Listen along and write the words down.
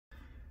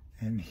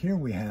And here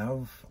we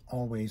have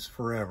Always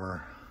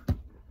Forever.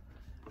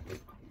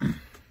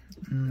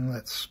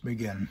 Let's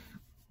begin.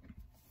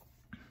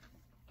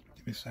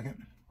 Give me a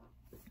second.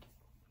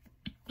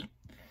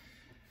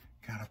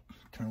 Gotta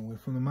turn away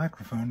from the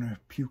microphone to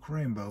puke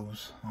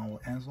rainbows,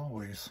 as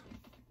always.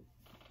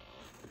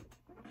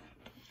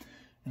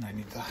 And I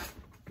need to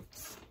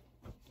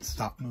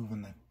stop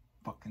moving the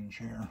fucking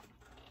chair.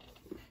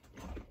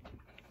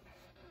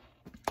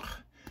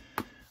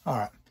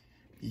 Alright.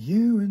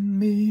 You and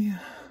me,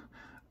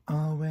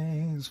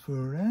 always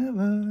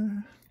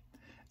forever.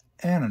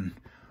 Annan,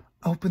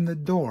 open the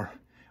door.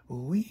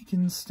 We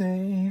can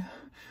stay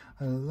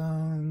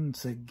alone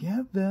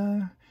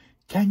together.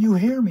 Can you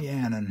hear me,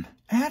 Annan?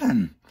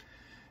 Annan!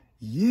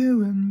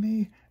 You and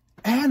me.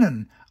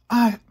 Annan!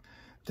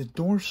 The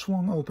door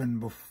swung open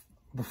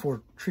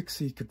before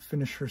Trixie could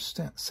finish her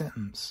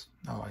sentence.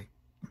 Oh, I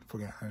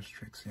forgot I was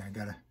Trixie. I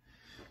gotta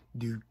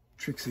do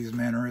Trixie's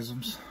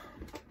mannerisms.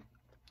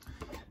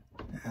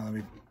 Let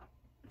me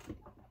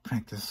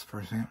practice for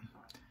a second.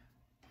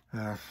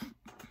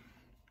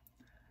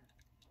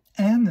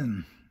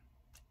 Annan,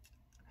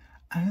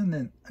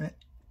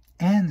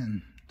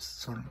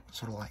 sort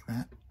of like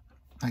that,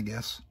 I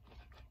guess.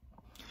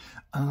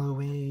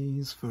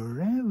 Always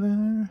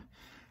forever.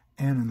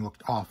 Annan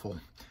looked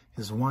awful.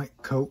 His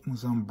white coat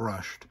was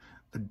unbrushed.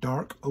 The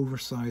dark,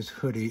 oversized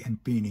hoodie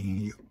and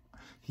beanie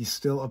he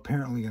still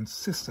apparently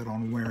insisted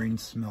on wearing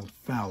smelled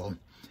foul,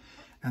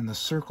 and the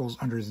circles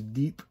under his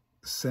deep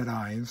set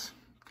eyes,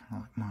 kind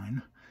of like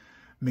mine,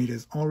 made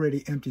his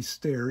already empty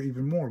stare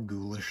even more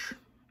ghoulish,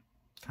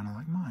 kind of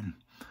like mine.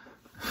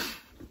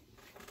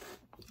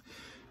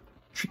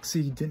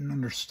 Trixie didn't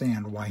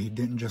understand why he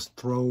didn't just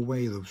throw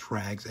away those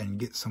rags and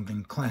get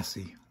something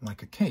classy,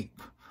 like a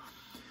cape.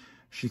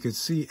 She could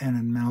see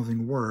Annan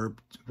mouthing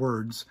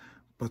words,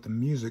 but the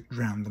music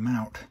drowned them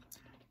out.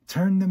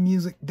 Turn the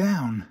music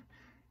down!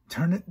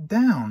 Turn it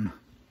down!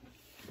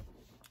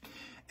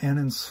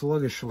 Annan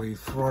sluggishly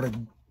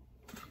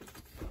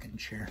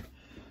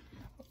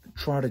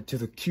trotted to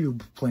the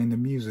cube playing the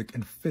music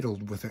and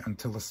fiddled with it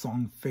until the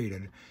song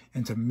faded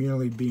into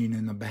merely being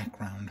in the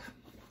background.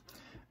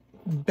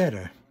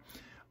 Better.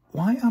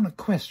 Why on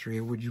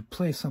Equestria would you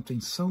play something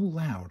so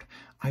loud?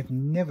 I've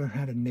never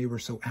had a neighbor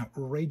so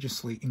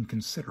outrageously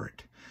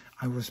inconsiderate.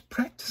 I was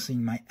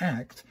practicing my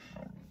act.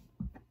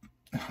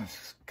 Oh,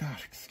 God,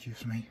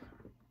 excuse me.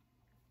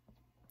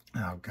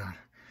 Oh, God.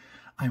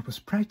 I was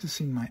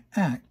practicing my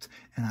act,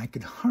 and I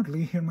could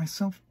hardly hear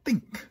myself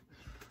think.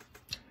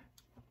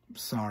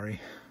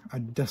 Sorry. A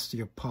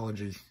dusty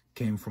apology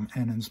came from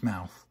Annan's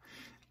mouth.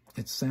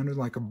 It sounded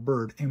like a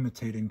bird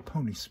imitating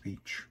pony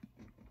speech.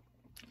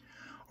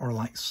 Or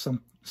like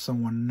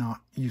someone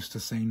not used to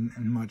saying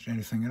much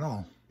anything at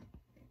all.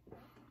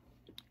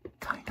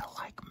 Kinda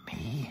like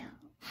me.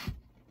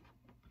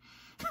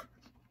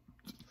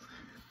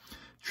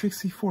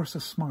 Trixie forced a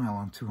smile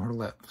onto her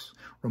lips,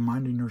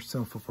 reminding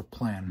herself of her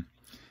plan.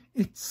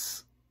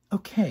 It's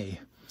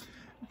okay,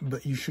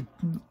 but you should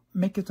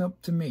make it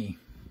up to me.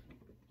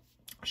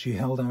 She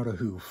held out a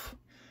hoof.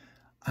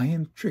 I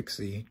am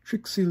Trixie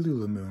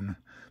Lulamoon,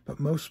 but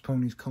most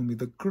ponies call me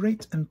the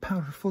great and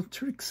powerful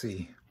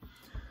Trixie.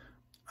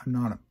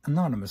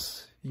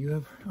 Anonymous, you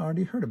have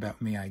already heard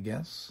about me, I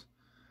guess.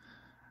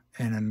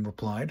 Annan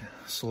replied,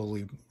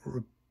 slowly.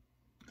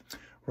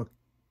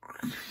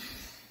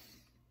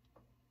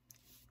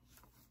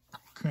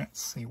 Can't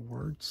say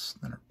words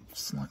that are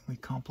slightly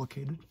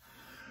complicated.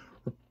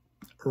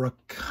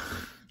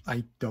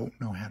 I don't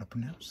know how to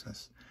pronounce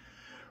this.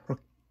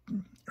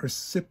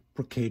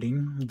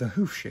 Reciprocating the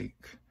hoof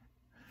shake.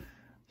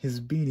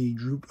 His beanie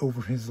drooped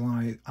over his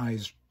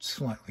eyes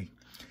slightly.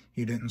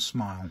 He didn't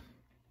smile.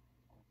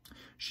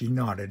 She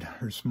nodded,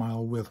 her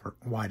smile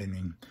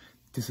widening.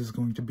 This was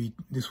going to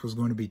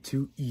be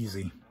too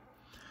easy.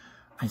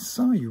 I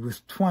saw you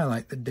with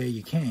Twilight the day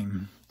you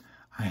came.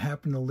 I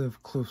happen to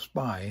live close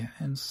by,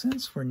 and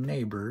since we're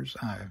neighbors,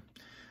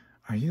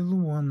 are you the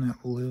one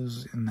that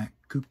lives in that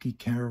kooky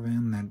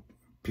caravan that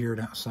appeared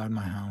outside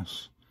my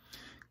house?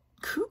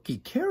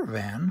 Kooky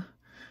caravan?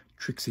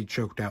 Trixie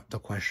choked out the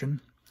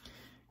question.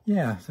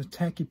 Yeah, the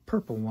tacky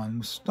purple one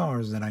with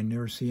stars that I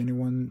never see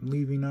anyone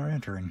leaving or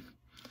entering.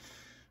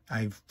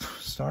 I've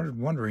started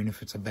wondering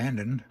if it's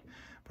abandoned,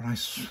 but I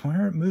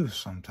swear it moves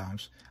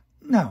sometimes.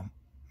 No,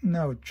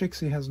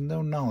 Trixie has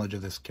no knowledge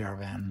of this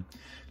caravan.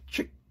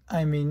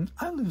 I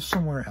live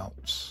somewhere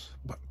else,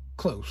 but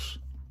close.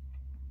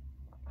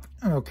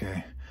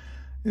 Okay,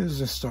 this is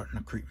just starting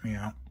to creep me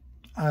out.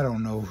 I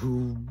don't know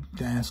who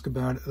to ask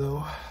about it,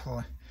 though.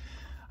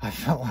 I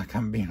felt like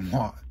I'm being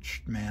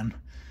watched, man.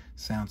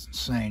 Sounds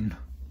insane.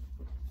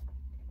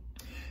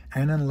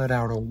 Annan let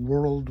out a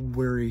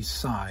world-weary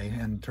sigh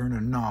and turned a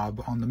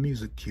knob on the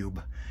music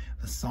cube.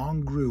 The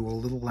song grew a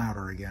little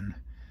louder again.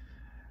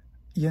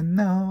 You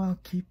know I'll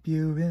keep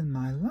you in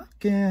my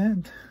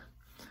locket.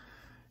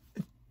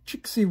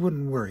 Trixie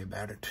wouldn't worry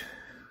about it.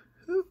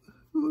 Who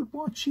would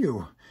want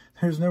you?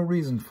 There's no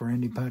reason for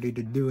anybody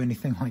to do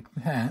anything like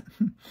that.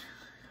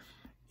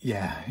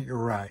 Yeah, you're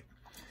right.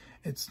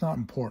 It's not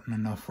important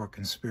enough for a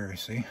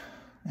conspiracy,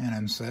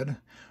 Annan said,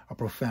 a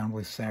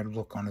profoundly sad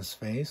look on his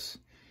face.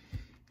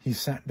 He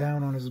sat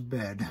down on his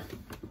bed.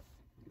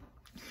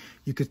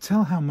 You could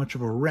tell how much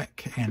of a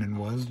wreck Annan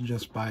was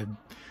just by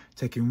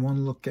taking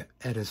one look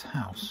at his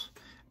house.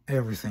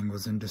 Everything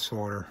was in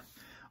disorder.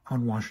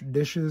 Unwashed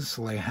dishes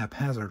lay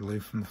haphazardly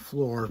from the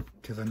floor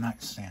to the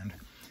nightstand,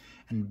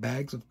 and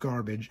bags of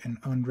garbage and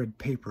unread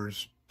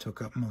papers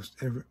took up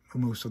most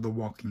of the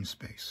walking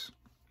space.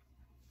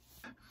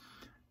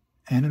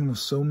 Annan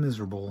was so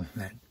miserable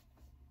that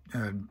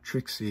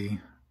Trixie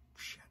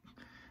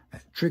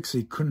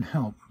couldn't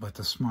help but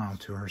to smile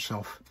to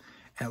herself.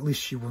 At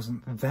least she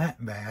wasn't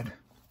that bad.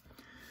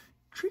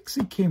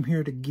 Trixie came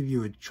here to give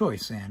you a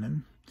choice,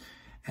 Annan,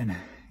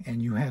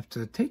 and you have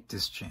to take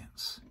this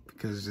chance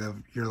because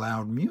of your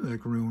loud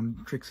music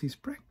ruined Trixie's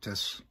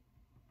practice.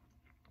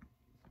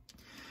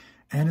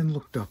 Annan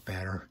looked up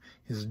at her,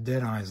 his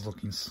dead eyes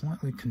looking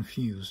slightly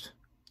confused.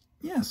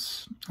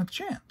 Yes, a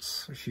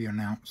chance, she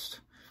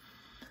announced.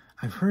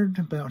 I've heard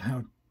about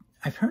how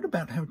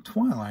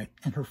Twilight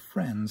and her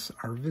friends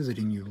are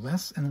visiting you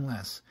less and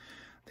less.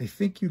 They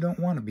think you don't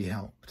want to be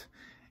helped,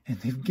 and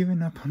they've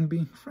given up on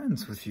being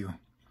friends with you.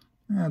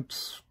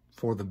 That's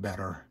for the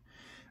better.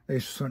 They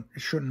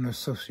shouldn't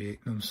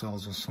associate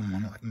themselves with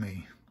someone like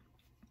me.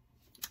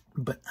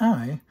 But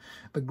I,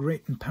 the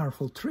great and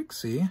powerful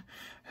Trixie,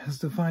 has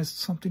devised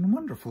something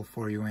wonderful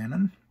for you,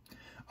 Annan.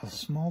 A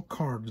small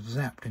card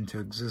zapped into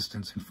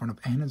existence in front of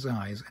Annan's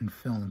eyes and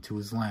fell into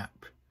his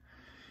lap.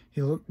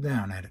 He looked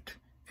down at it.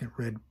 It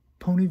read,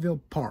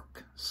 Ponyville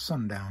Park,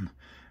 sundown.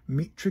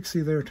 Meet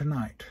Trixie there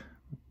tonight.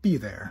 Be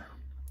there.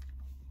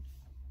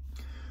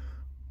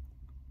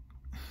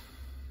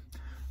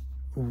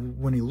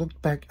 When he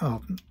looked back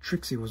up,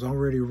 Trixie was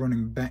already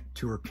running back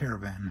to her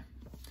caravan.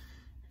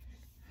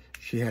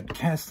 She had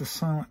cast the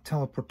silent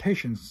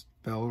teleportation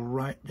spell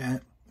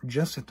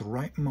just at the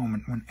right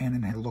moment when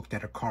Annan had looked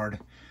at a card.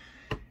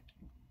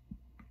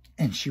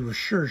 And she was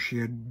sure she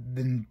had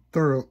been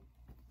thorough.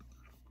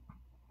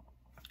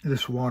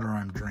 This water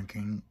I'm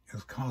drinking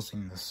is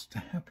causing this to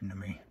happen to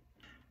me.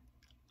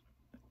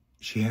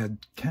 She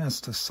had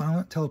cast a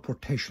silent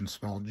teleportation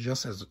spell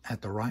just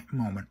at the right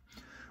moment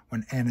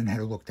when Annan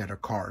had looked at her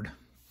card.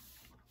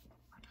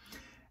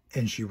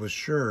 And she was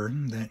sure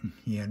that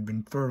he had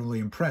been thoroughly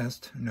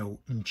impressed, no,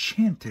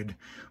 enchanted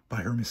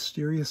by her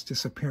mysterious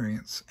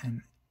disappearance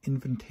and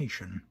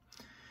invitation.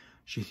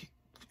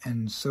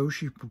 And so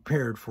she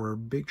prepared for her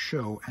big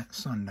show at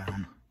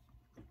sundown.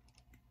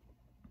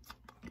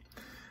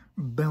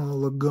 Bela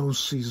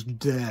Lugosi's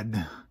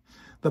dead.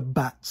 The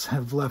bats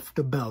have left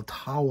the bell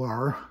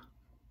tower.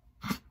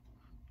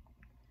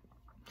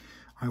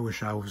 I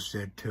wish I was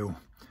dead too.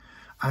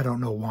 I don't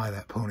know why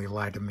that pony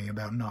lied to me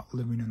about not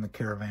living in the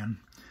caravan.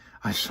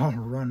 I saw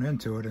her run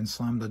into it and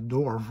slam the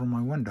door from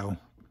my window.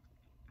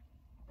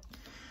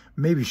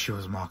 Maybe she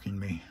was mocking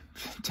me.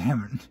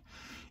 Damn it.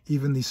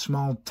 Even these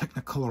small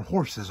technicolor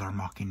horses are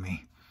mocking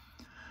me.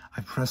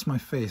 I pressed my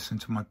face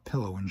into my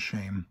pillow in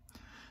shame.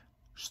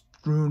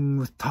 Strewn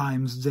with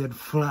time's dead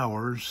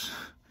flowers.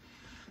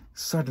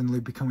 Suddenly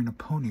becoming a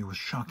pony was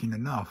shocking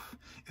enough.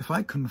 If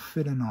I couldn't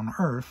fit in on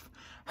Earth,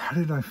 how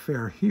did I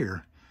fare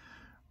here?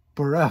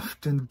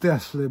 Bereft in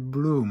deathly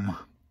bloom.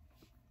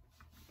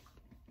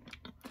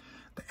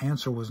 The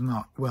answer was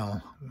not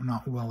well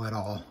at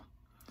all.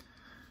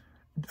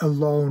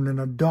 Alone in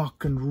a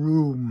darkened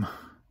room,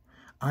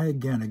 I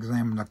again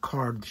examined the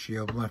card she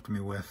had left me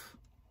with.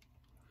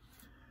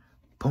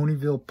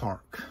 Ponyville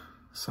Park,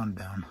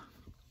 sundown.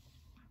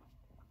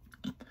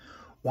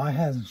 Why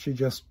hasn't she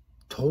just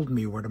told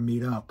me where to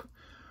meet up?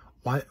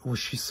 Why was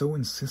she so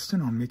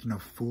insistent on making a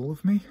fool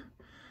of me?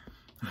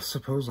 I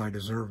suppose I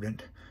deserved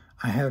it.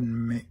 I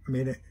hadn't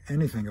made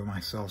anything of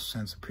myself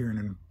since appearing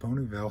in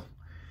Ponyville,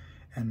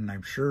 and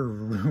I'm sure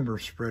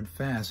rumors spread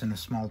fast in a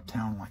small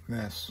town like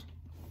this.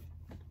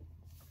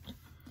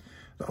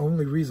 The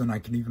only reason I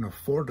could even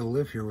afford to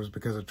live here was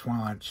because of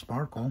Twilight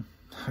Sparkle.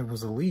 I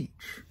was a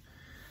leech.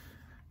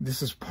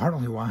 This is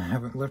partly why I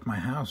haven't left my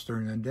house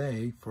during the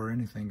day for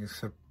anything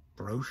except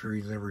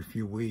groceries every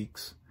few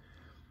weeks.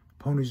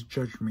 Ponies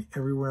judged me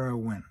everywhere I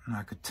went, and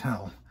I could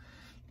tell.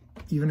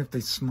 Even if they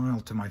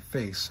smiled to my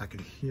face, I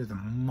could hear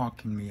them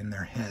mocking me in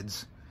their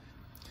heads.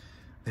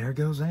 There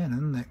goes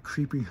Annan, that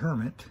creepy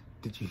hermit.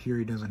 Did you hear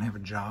he doesn't have a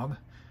job?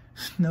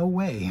 No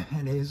way,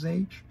 at his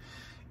age.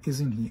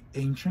 Isn't he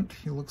ancient?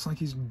 He looks like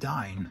he's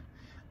dying.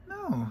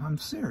 No, I'm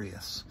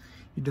serious.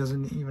 He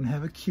doesn't even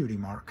have a cutie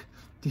mark.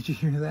 Did you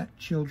hear that,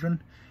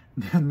 children?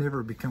 They'll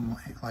never become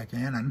like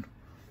Annan.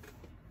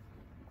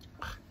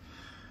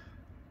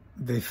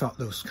 They thought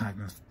those kind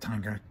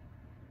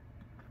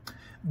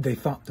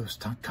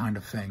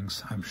of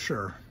things, I'm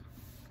sure.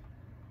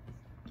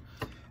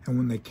 And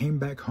when they came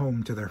back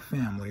home to their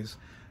families,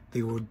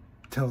 they would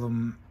tell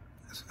them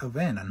of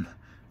Annan,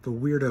 the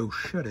weirdo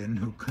shut-in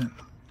who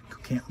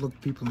can't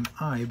look people in the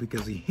eye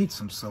because he hates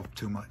himself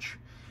too much.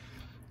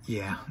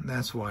 Yeah,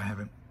 that's why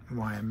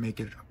I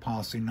make it a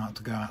policy not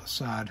to go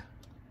outside.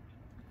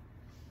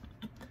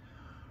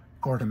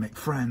 or to make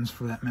friends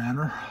for that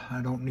matter.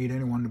 I don't need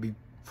anyone to be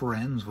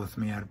friends with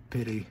me out of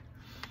pity.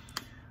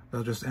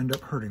 They'll just end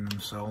up hurting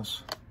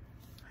themselves.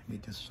 I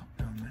need to stop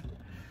doing that.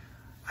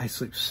 I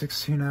sleep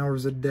 16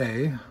 hours a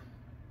day.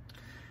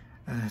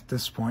 At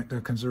this point, to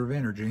conserve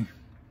energy.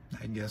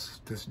 I guess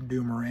this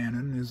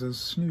DoomAnon is a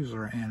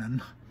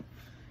SNOOZEranon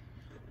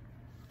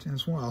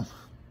as well.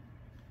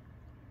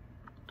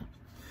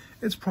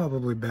 It's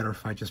probably better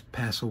if I just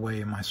pass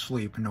away in my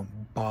sleep and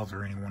don't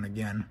bother anyone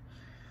again.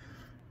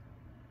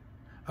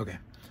 Okay,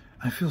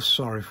 I feel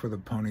sorry for the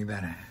pony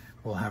that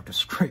will have to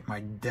scrape my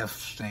death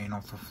stain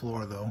off the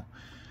floor, though.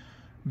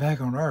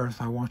 Back on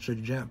Earth, I watched a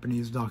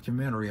Japanese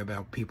documentary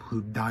about people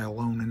who die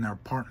alone in their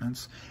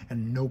apartments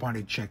and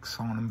nobody checks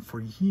on them for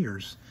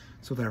years,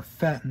 so their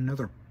fat and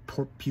other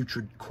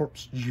putrid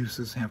corpse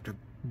juices have to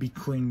be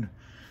cleaned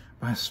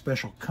by a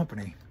special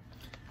company.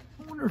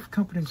 I wonder if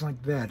companies like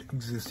that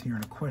exist here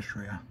in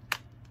Equestria.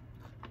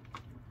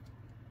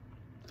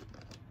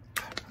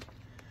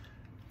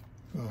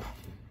 Ugh.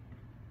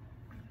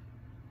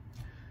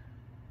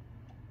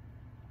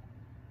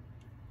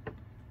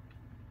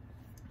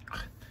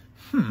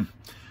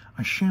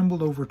 I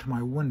shambled over to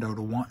my window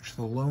to watch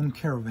the lone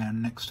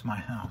caravan next to my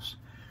house.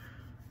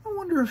 I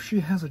wonder if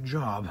she has a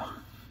job.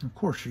 Of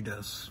course she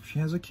does. She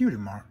has a cutie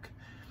mark.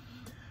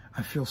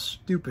 I feel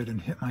stupid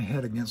and hit my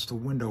head against the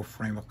window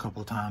frame a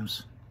couple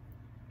times.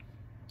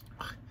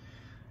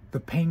 The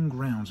pain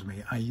grounds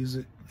me. I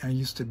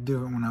used to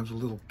do it when I was a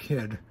little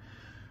kid,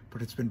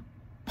 but it's been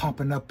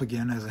popping up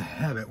again as a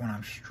habit when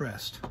I'm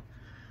stressed.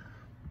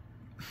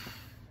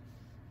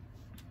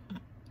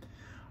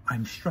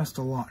 I'm stressed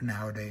a lot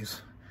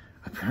nowadays.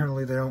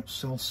 Apparently they don't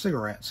sell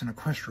cigarettes in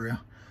Equestria.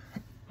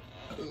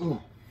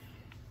 Ooh.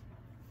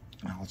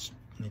 Now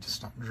I need to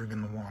stop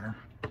drinking the water.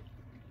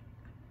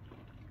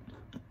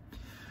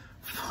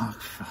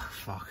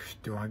 Fuck.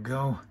 Do I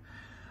go?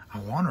 I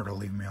want her to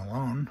leave me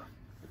alone.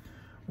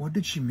 What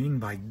did she mean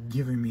by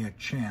giving me a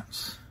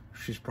chance?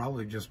 She'll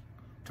probably just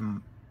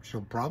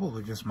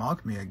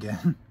mock me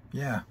again.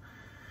 Yeah.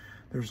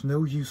 There's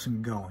no use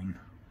in going.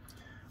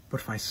 But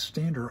if I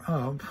stand her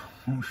up,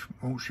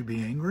 won't she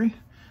be angry?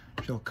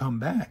 She'll come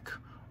back.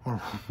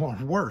 Or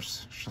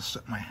worse, she'll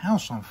set my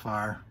house on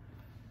fire.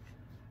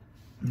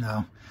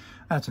 No,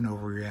 that's an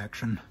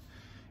overreaction.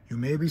 You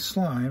may be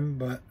slime,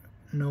 but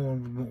no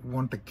one would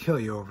want to kill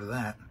you over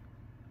that.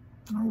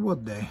 Or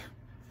would they?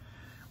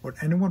 Would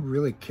anyone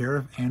really care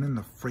if Ann and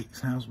the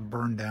Freak's house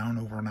burned down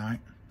overnight?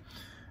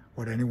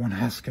 Would anyone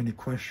ask any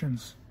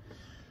questions?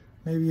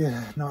 Maybe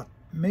not.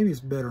 Maybe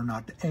it's better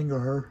not to anger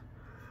her.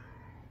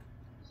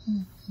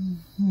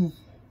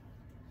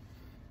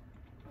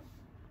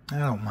 I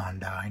don't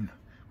mind dying,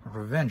 but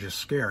revenge is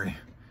scary.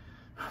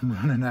 I'm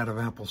running out of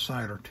apple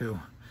cider, too.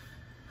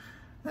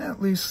 At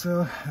least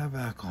they'll have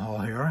alcohol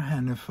here,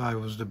 and if I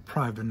was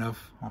deprived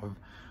enough of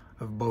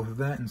both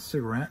that and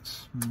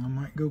cigarettes, I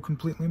might go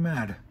completely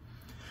mad.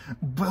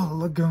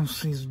 Bela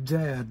Lugosi's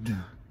dead.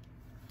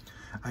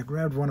 I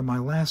grabbed one of my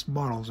last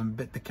bottles and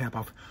bit the cap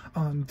off.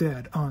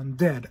 Undead,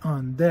 undead,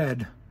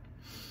 undead.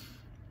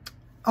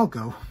 I'll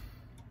go.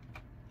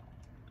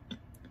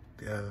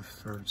 The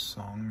third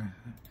song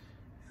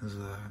is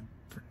the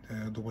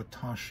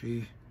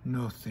Watashi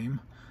no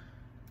theme.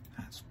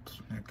 That's,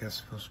 I guess,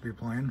 supposed to be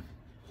playing.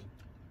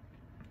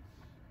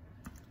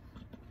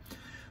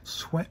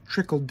 Sweat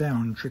trickled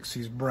down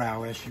Trixie's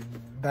brow as she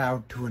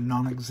bowed to a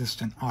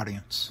non-existent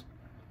audience.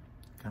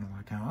 Kind of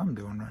like how I'm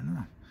doing right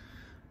now.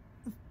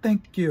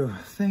 Thank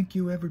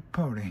you, every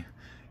pony.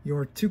 You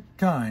are too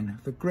kind,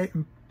 the great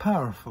and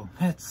powerful.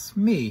 That's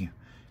me,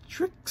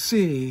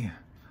 Trixie.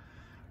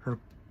 Her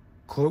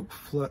cloak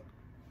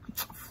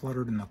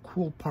fluttered in the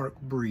cool park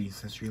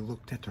breeze as she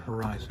looked at the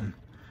horizon.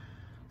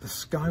 The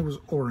sky was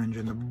orange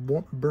and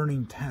the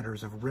burning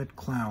tatters of red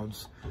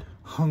clouds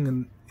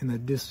hung in the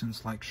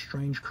distance like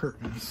strange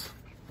curtains.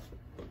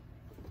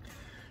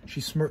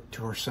 She smirked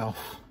to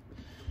herself.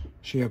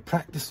 She had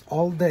practiced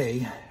all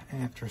day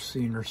after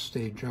seeing her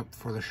stage up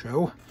for the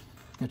show.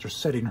 After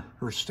setting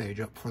her stage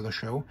up for the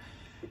show,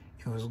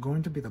 it was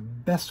going to be the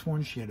best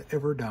one she had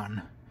ever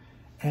done.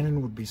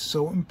 Annan would be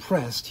so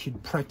impressed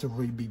he'd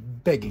practically be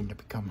begging to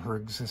become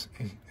her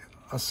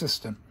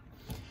assistant.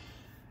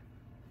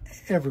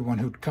 Everyone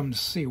who'd come to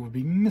see would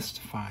be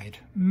mystified,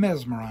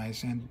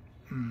 mesmerized, and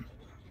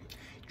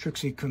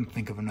Trixie couldn't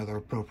think of another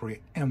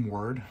appropriate M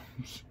word,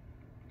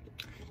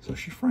 so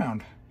she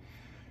frowned.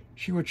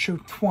 She would show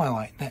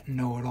Twilight that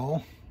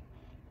know-it-all.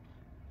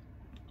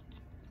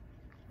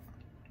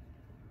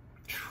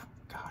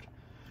 God.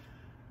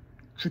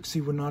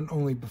 Trixie would not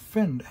only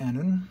befriend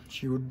Annan,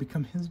 she would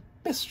become his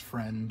best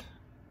friend.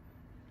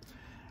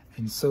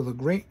 And so the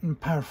great and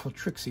powerful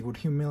Trixie would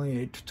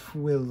humiliate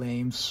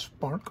Twilame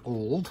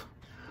Sparkold,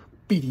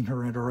 beating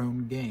her at her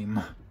own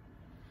game.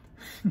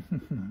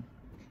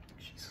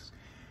 Jesus.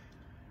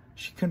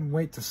 She couldn't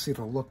wait to see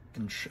the look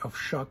of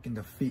shock and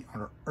defeat on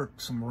her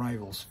irksome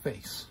rival's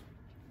face.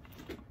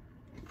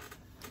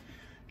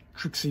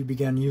 Trixie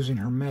began using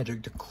her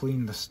magic to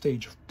clean the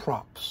stage of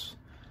props.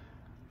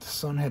 The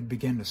sun had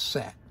begun to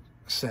set.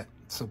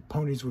 so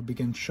ponies would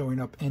begin showing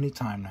up any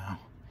time now.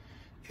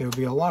 It would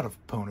be a lot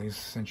of ponies,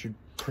 since she'd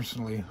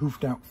personally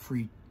hoofed out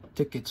free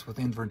tickets with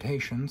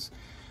invitations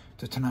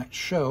to tonight's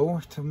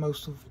show to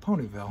most of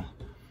Ponyville,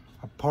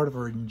 a part of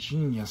her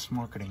ingenious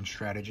marketing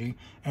strategy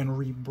and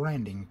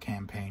rebranding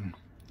campaign.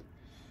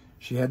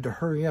 She had to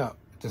hurry up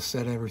to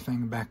set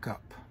everything back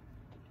up.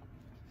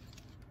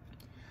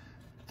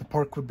 The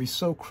park would be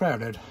so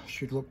crowded,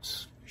 she'd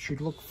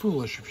look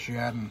foolish if she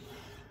hadn't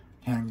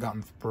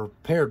gotten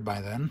prepared by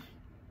then.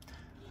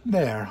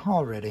 There,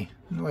 already.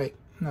 Wait,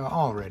 no,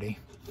 already.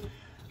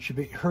 She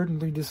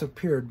hurriedly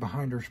disappeared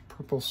behind her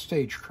purple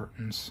stage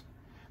curtains.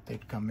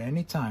 They'd come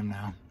any time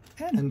now.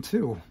 Anon,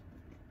 too.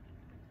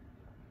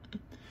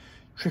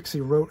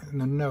 Trixie wrote in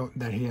the note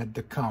that he had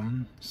to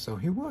come, so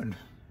he would.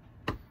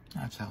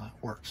 That's how that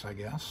works, I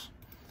guess.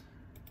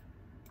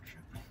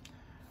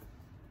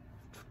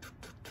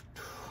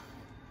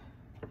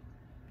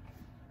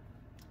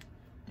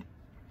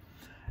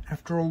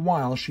 After a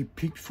while, she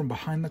peeked from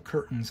behind the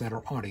curtains at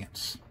her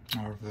audience,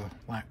 or the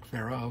lack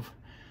thereof.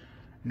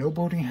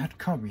 Nobody had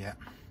come yet.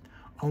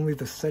 Only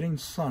the setting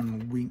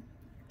sun winked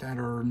at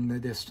her in the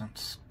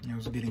distance. It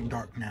was getting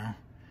dark now.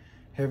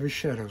 Heavy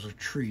shadows of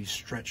trees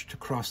stretched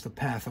across the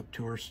path up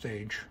to her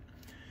stage.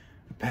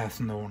 A path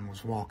no one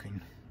was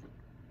walking.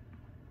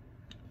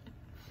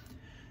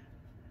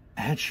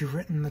 Had she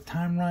written the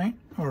time right?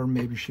 Or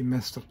maybe she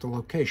messed up the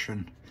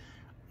location.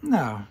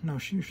 No,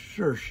 she's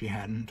sure she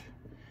hadn't.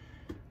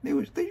 They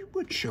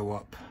would show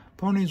up.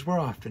 Ponies were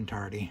often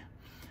tardy.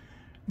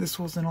 This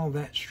wasn't all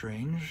that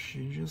strange.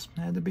 She just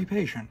had to be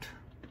patient.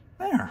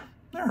 There,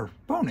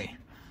 pony.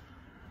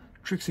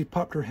 Trixie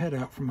popped her head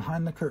out from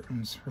behind the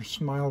curtains, her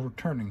smile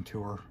returning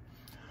to her,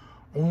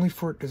 only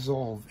for it to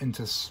dissolve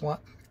into slight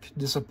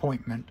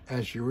disappointment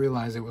as she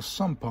realized it was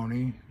some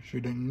pony she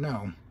didn't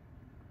know,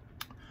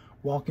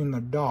 walking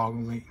the dog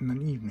late in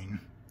the evening.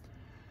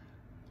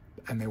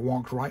 And they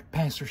walked right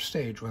past her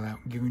stage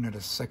without giving it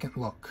a second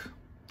look.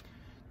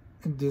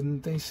 And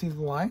didn't they see the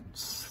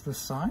lights, the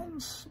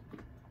signs?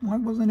 Why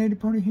wasn't any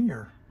pony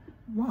here?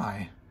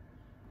 Why?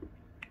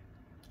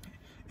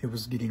 It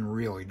was getting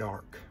really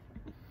dark.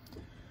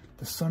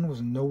 The sun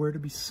was nowhere to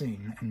be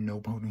seen, and no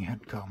pony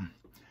had come.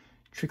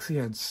 Trixie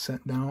had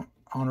sat down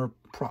on her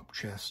prop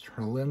chest,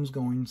 her limbs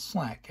going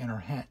slack and her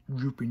hat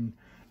drooping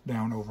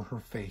down over her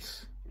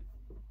face.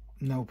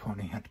 No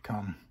pony had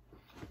come.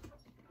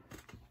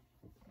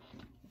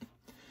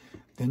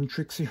 Then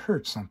Trixie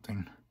heard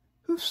something.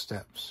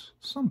 Hoofsteps.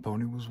 Some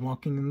pony was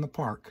walking in the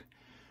park.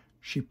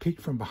 She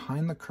peeked from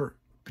behind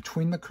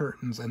between the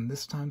curtains, and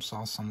this time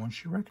saw someone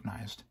she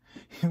recognized.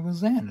 It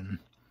was Anon.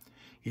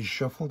 He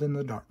shuffled in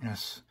the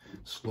darkness,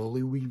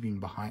 slowly weaving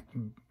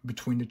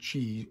between the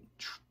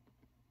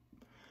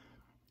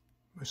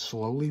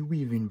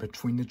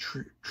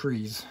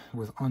trees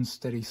with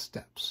unsteady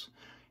steps,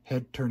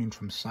 head turning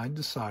from side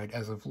to side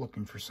as if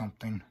looking for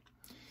something.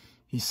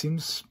 He seemed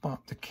to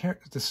spot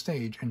the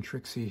stage, and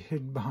Trixie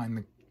hid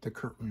behind the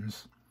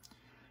curtains.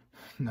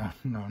 No.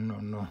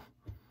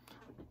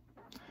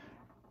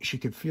 She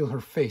could feel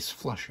her face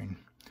flushing.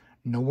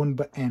 No one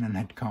but Anon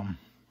had come.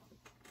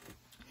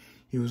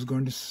 He was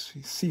going to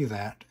see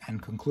that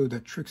and conclude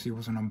that Trixie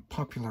was an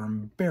unpopular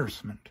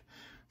embarrassment.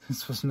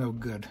 This was no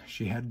good,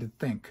 she had to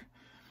think.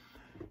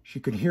 She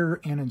could hear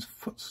Anon's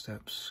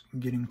footsteps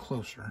getting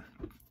closer.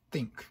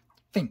 Think.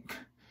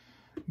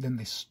 Then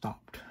they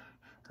stopped.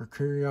 Her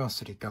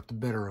curiosity got the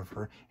better of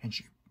her, and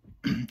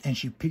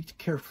she peeked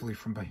carefully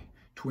from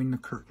between the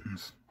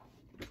curtains.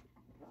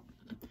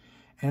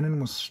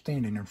 Anon was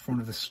standing in front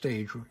of the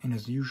stage in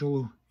his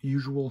usual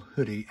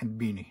hoodie and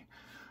beanie,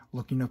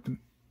 looking up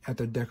at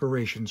the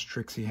decorations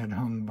Trixie had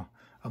hung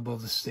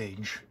above the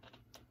stage.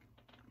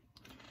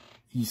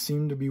 He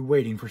seemed to be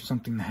waiting for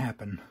something to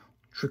happen.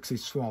 Trixie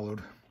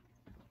swallowed.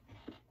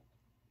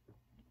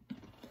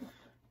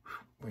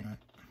 Wait a minute.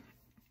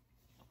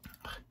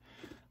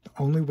 The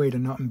only way to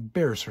not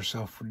embarrass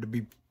herself would to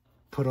be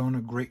put on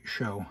a great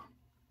show.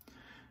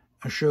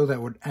 A show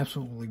that would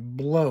absolutely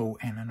blow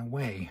Anon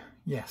away.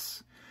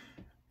 Yes.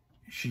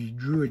 She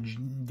drew a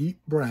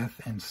deep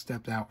breath and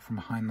stepped out from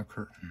behind the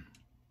curtain.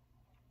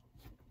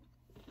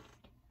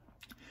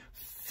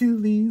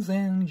 Fillies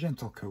and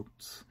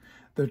gentlecoats.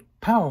 The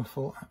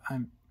powerful,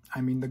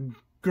 the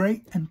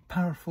great and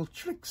powerful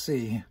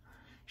Trixie.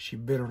 She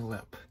bit her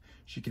lip.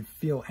 She could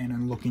feel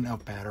Anon looking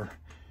up at her.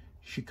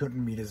 She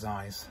couldn't meet his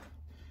eyes.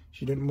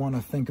 She didn't want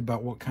to think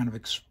about what kind of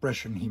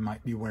expression he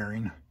might be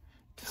wearing.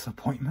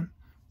 Disappointment?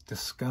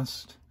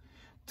 Disgust?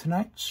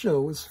 Tonight's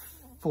show is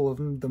full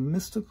of the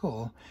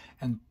mystical,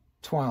 and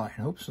Twilight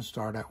hopes to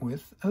start out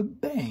with a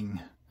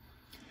bang.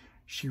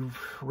 She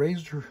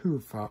raised her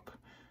hooves up,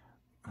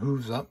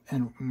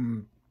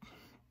 and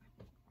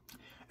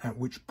at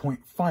which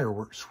point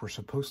fireworks were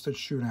supposed to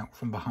shoot out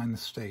from behind the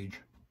stage,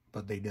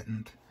 but they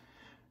didn't.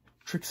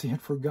 Trixie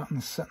had forgotten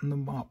to set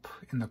them up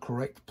in the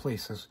correct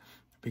places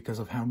because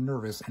of how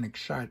nervous and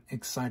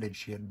excited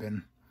she had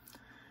been.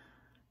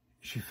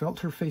 She felt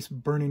her face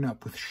burning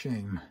up with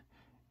shame.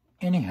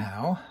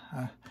 Anyhow,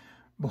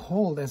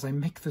 behold, as I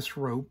make this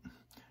rope,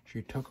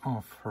 She took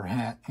off her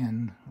hat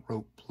and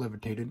rope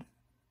levitated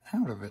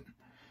out of it.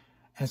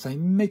 As I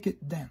make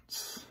it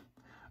dense,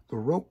 the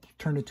rope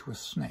turned into a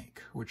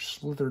snake, which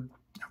slithered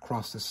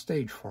across the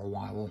stage for a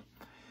while,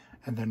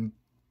 and then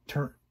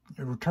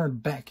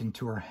returned back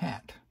into her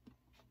hat.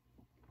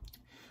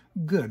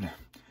 Good.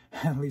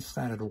 At least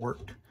that had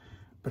worked.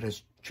 But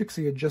as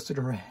Trixie adjusted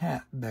her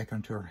hat back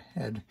onto her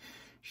head,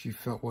 she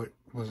felt what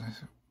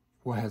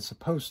had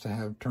supposed to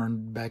have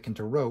turned back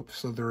into rope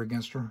slither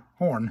against her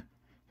horn.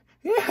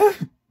 Yeah!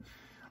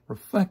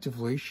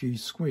 Reflectively, she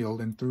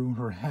squealed and threw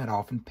her hat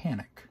off in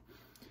panic.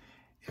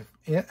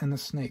 It and the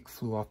snake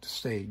flew off the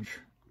stage.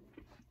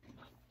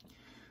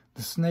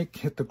 The snake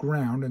hit the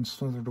ground and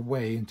slithered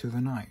away into the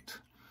night.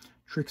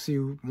 Trixie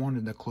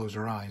wanted to close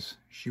her eyes.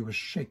 She was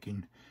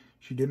shaking.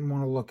 She didn't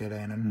want to look at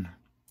Anon,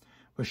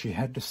 but she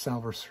had to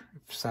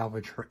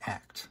salvage her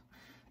act.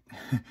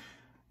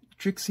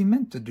 Trixie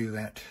meant to do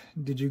that.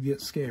 Did you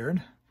get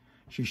scared?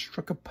 She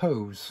struck a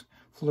pose,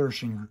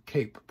 flourishing her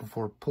cape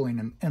before pulling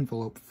an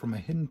envelope from a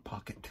hidden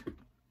pocket.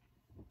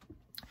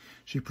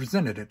 She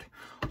presented it,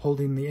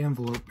 holding the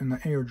envelope in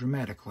the air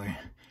dramatically.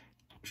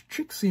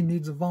 Trixie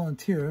needs a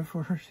volunteer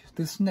for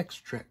this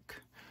next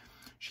trick.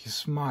 She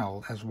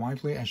smiled as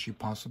widely as she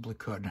possibly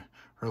could.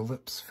 Her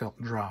lips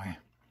felt dry.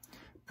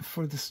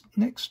 For this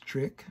next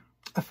trick,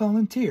 a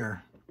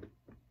volunteer.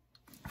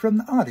 From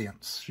the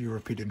audience, she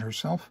repeated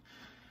herself.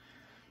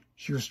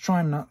 She was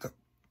trying not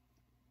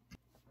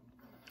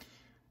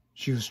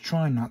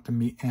to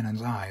meet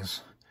Anon's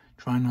eyes,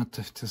 trying not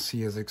to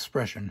see his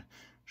expression.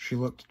 She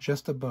looked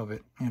just above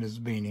it at his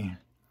beanie.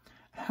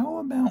 How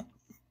about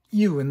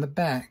you in the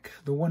back,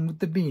 the one with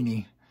the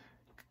beanie?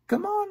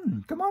 Come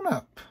on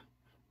up.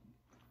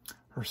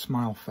 Her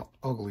smile felt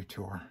ugly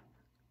to her.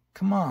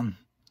 Come on.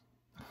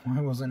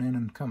 Why wasn't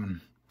Anon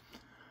coming?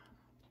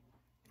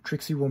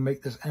 Trixie will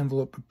make this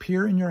envelope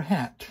appear in your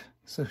hat,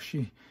 so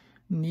she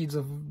needs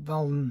a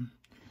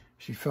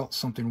She felt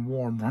something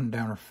warm run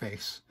down her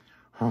face.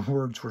 Her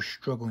words were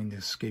struggling to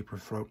escape her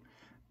throat.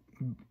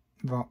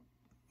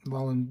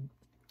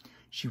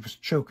 She was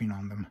choking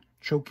on them,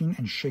 choking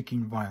and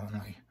shaking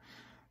violently.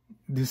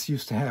 This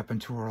used to happen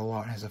to her a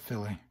lot as a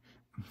filly.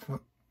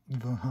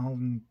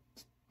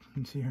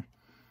 Volunteer.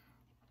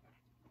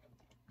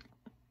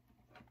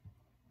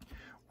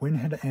 When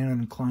had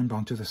Anon climbed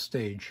onto the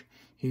stage,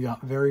 he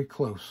got very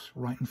close,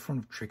 right in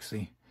front of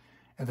Trixie,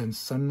 and then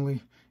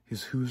suddenly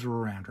his hooves were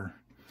around her.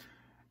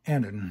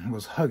 Anon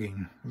was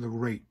hugging the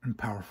great and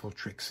powerful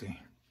Trixie.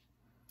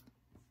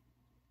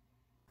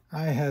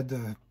 I had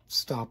to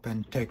stop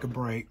and take a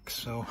break,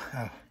 so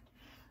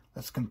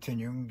let's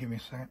continue. Give me a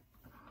second.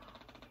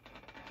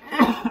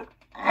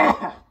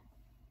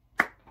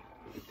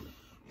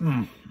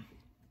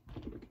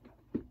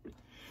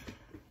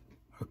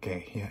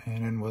 Okay, yeah,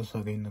 Anon was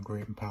hugging the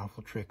great and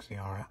powerful Trixie,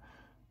 alright.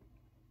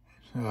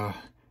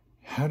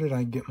 How did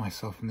I get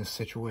myself in this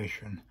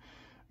situation?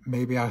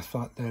 Maybe I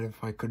thought that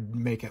if I could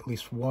make at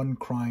least one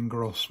crying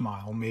girl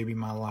smile, maybe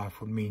my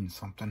life would mean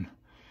something.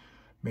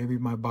 Maybe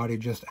my body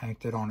just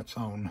acted on its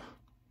own.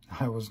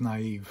 I was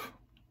naive.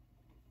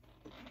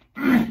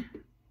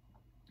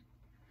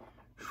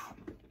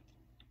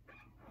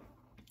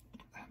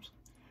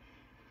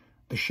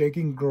 The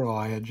shaking girl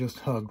I had just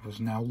hugged was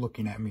now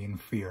looking at me in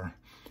fear,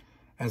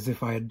 as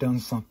if I had done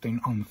something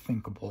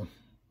unthinkable.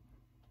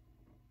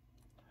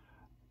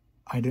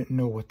 I didn't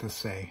know what to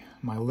say.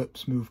 My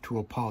lips moved to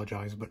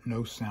apologize, but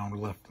no sound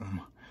left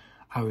them.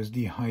 I was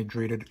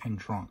dehydrated and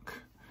drunk.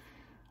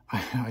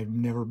 I'd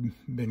never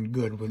been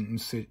good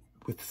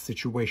with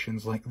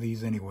situations like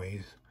these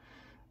anyways.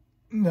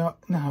 No,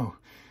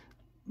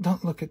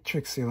 don't look at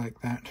Trixie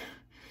like that.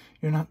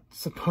 You're not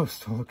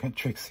supposed to look at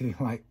Trixie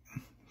like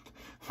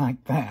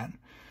that.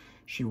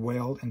 She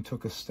wailed and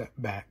took a step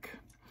back.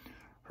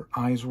 Her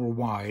eyes were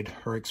wide,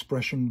 her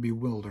expression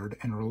bewildered,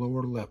 and her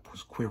lower lip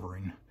was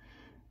quivering.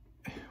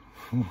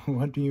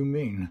 What do you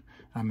mean?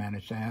 I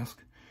managed to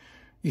ask.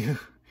 You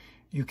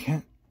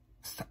can't...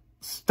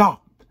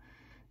 Stop!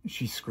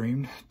 She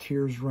screamed,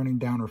 tears running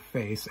down her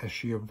face as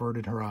she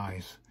averted her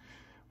eyes.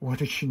 What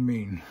did she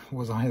mean?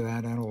 Was I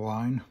that out of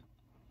line?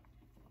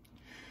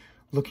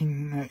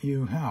 Looking at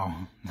you,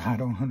 how? I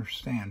don't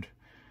understand.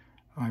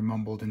 I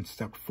mumbled and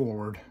stepped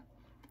forward.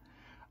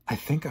 I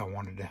think I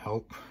wanted to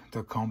help,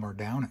 to calm her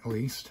down at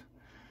least.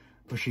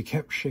 But she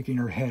kept shaking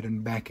her head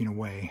and backing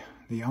away.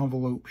 The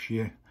envelope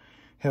she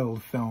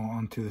held fell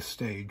onto the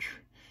stage.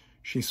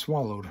 She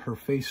swallowed, her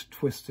face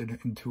twisted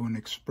into an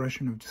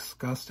expression of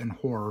disgust and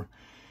horror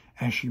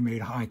as she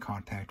made eye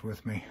contact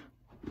with me.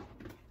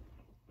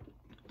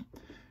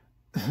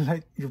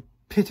 Like you're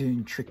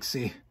pitying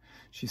Trixie,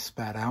 she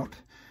spat out,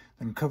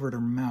 then covered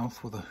her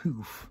mouth with a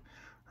hoof.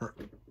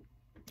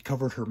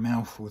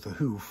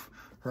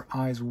 Her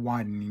eyes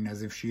widening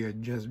as if she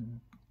had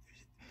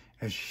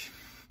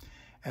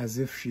as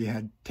if she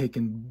had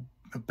taken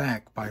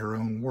aback by her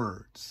own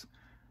words.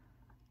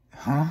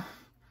 Huh?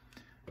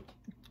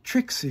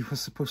 Trixie was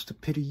supposed to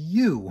pity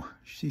you.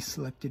 She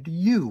selected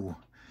you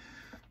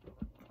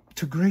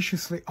to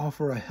graciously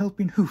offer a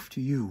helping hoof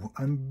to you,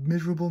 a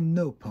miserable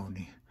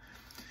no-pony.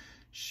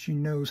 She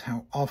knows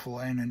how awful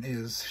Anon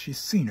is. She's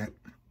seen it.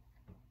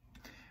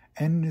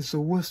 Anon is the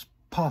worst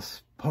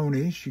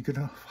pony she could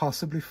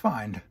possibly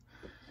find.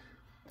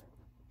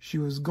 She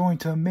was going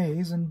to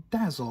amaze and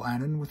dazzle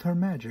Anon with her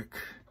magic.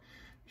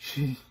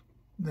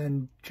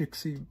 Then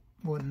Trixie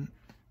wouldn't.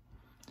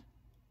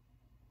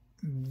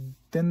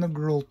 Then the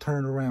girl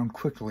turned around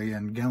quickly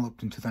and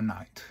galloped into the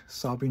night,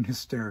 sobbing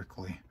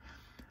hysterically.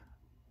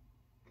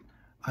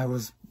 I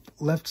was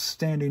left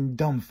standing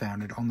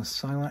dumbfounded on the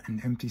silent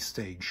and empty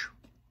stage.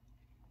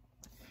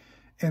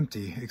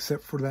 Empty,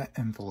 except for that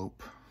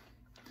envelope.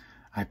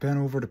 I bent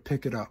over to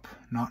pick it up,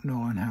 not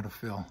knowing how to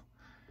feel.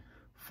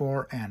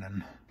 For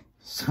Anon.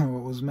 So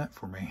it was meant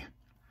for me.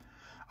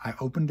 I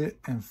opened it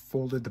and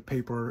folded the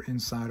paper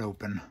inside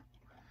open.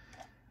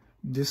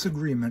 This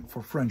agreement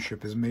for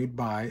friendship is made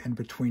by and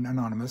between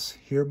Anonymous,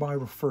 hereby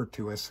referred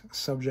to as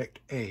Subject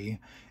A,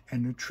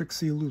 and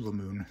Trixie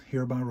Lulamoon,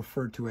 hereby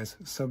referred to as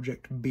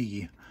Subject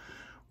B,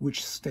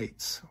 which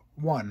states,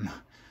 1.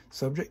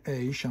 Subject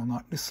A shall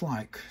not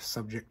dislike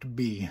Subject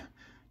B.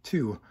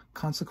 2.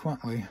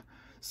 Consequently,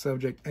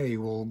 Subject A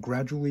will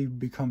gradually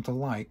become to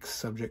like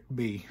Subject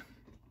B.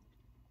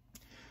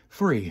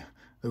 3.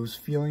 Those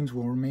feelings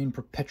will remain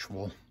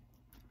perpetual.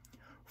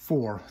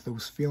 4.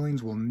 Those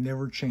feelings will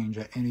never change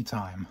at any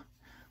time.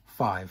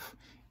 5.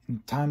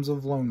 In times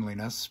of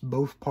loneliness,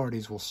 both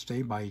parties will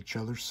stay by each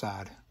other's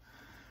side.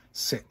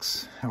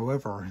 6.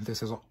 However,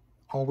 this is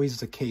always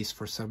the case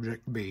for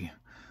Subject B.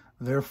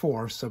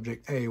 Therefore,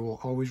 Subject A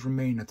will always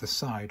remain at the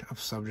side of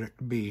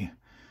Subject B.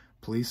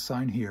 Please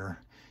sign here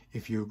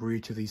if you agree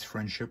to these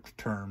friendship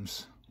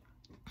terms.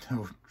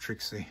 Oh,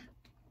 Trixie.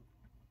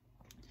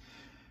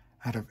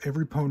 Out of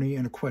every pony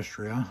in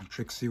Equestria,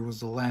 Trixie was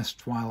the last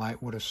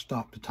Twilight would have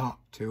stopped to talk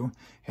to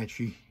had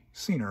she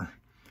seen her.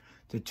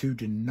 The two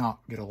did not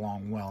get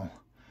along well.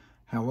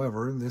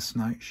 However, this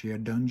night she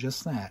had done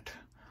just that.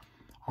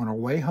 On her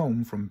way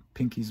home from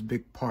Pinky's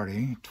big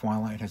party,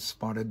 Twilight had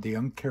spotted the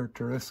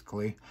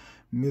uncharacteristically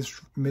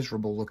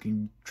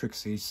miserable-looking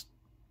Trixie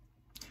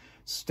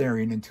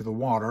staring into the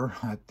water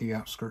at the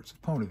outskirts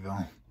of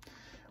Ponyville.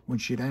 When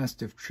she had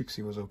asked if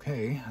Trixie was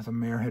okay, the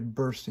mare had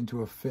burst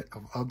into a fit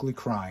of ugly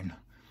crying.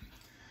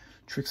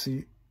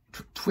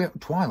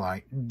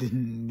 Twilight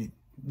didn't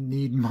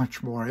need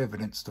much more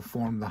evidence to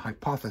form the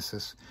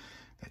hypothesis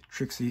that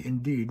Trixie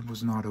indeed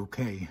was not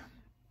okay.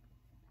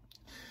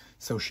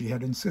 So she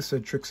had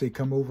insisted Trixie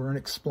come over and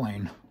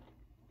explain.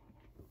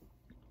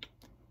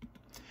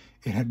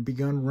 It had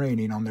begun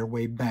raining on their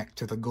way back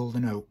to the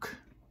Golden Oak.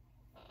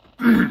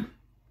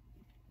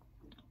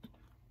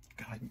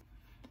 God.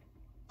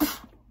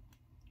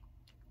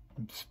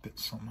 Spit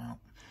some out.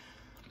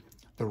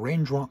 The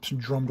raindrops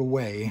drummed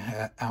away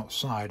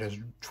outside as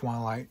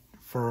Twilight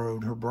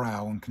furrowed her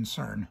brow in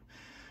concern,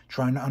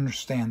 trying to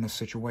understand the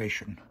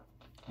situation.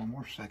 One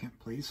more second,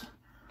 please.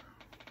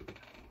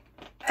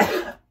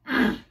 I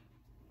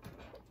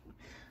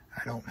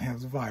don't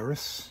have the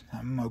virus.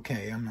 I'm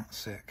okay. I'm not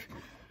sick.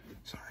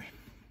 Sorry.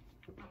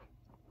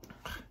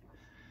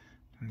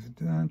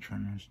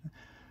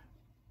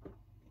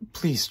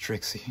 Please,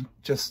 Trixie,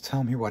 just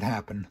tell me what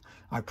happened.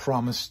 I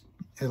promise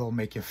it'll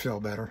make you feel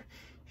better.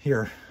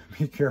 Here,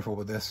 be careful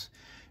with this.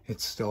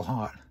 It's still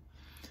hot.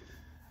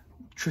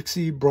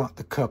 Trixie brought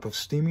the cup of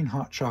steaming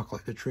hot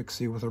chocolate to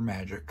Trixie with her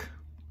magic.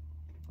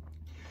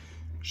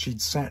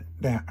 She'd sat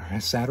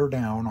her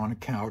down on a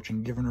couch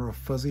and given her a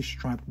fuzzy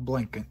striped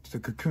blanket to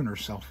cocoon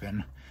herself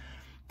in.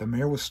 The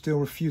mare was still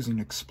refusing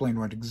to explain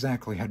what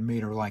exactly had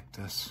made her like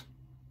this.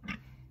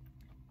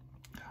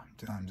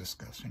 I'm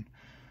disgusting.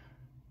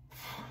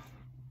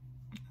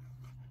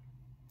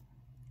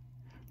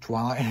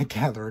 Twilight had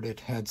gathered it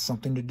had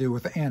something to do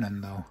with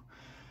Anon, though.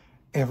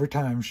 Every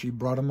time she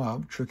brought him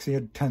up, Trixie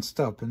had tensed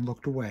up and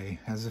looked away,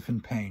 as if in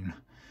pain.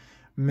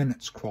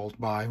 Minutes crawled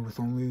by, with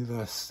only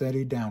the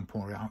steady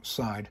downpour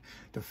outside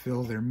to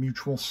fill their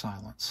mutual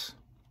silence.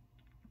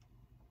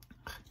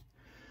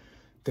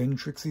 Then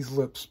Trixie's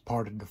lips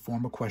parted to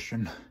form a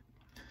question.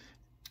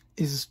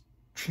 Is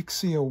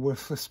Trixie a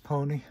worthless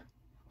pony?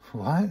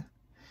 What?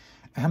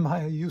 Am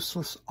I a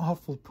useless,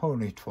 awful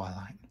pony,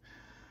 Twilight?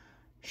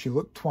 She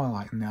looked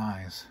Twilight in the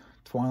eyes.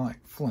 Twilight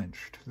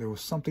flinched. There was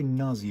something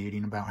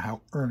nauseating about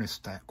how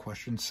earnest that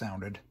question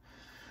sounded.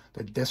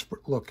 The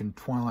desperate look in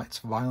Twilight's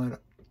violet...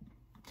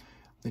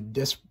 The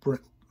desperate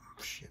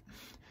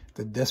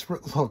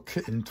look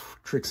in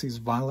Trixie's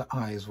violet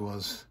eyes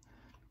was...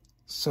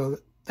 So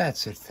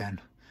that's it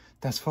then.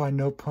 That's why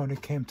no pony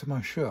came to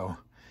my show,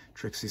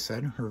 Trixie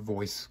said, her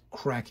voice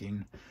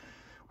cracking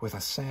with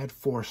a sad,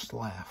 forced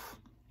laugh.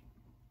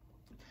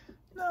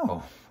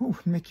 No, what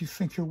would make you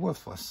think you're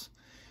worthless?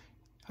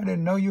 I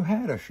didn't know you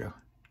had a show.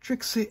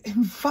 Trixie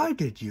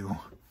invited you.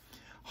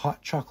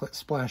 Hot chocolate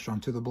splashed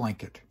onto the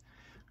blanket.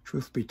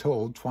 Truth be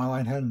told,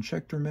 Twilight hadn't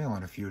checked her mail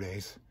in a few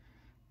days.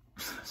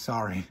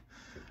 Sorry,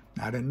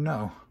 I didn't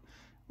know.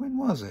 When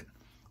was it?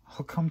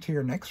 I'll come to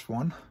your next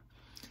one.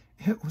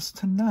 It was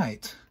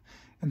tonight,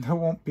 and there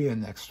won't be a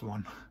next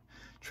one.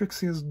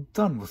 Trixie is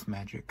done with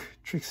magic.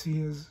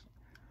 Trixie is...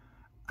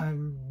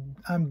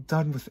 I'm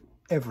done with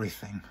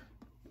everything.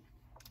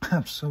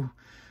 I'm so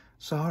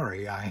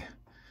sorry,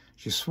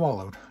 She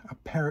swallowed.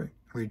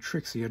 Apparently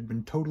Trixie had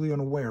been totally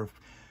unaware of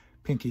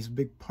Pinky's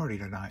big party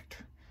tonight.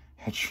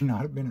 Had she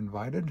not been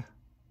invited?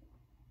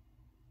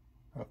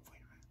 Oh,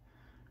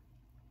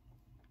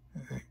 wait a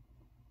minute.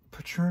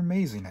 But you're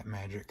amazing at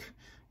magic.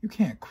 You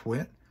can't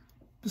quit.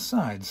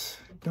 Besides,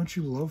 don't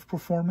you love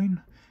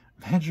performing?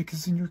 Magic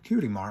is in your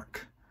cutie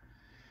mark.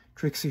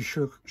 Trixie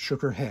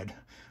shook her head,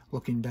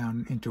 looking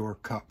down into her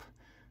cup.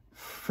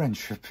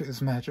 Friendship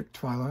is magic,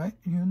 Twilight.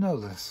 You know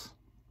this.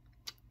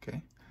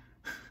 Okay.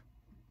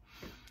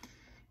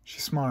 She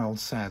smiled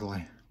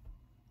sadly.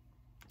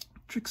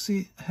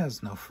 Trixie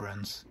has no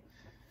friends.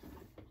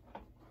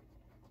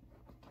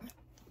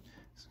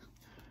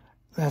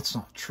 That's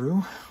not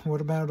true. What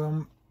about,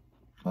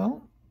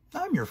 well,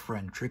 I'm your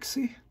friend,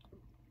 Trixie.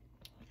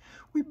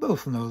 We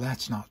both know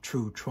that's not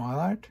true,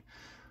 Twilight.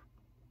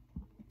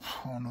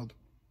 Oh no, the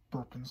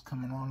burping's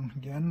coming on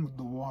again with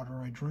the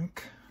water I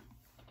drink.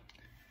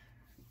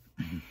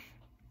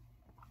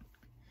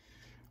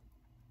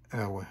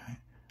 Oh,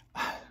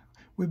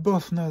 we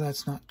both know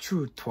that's not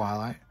true,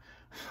 Twilight.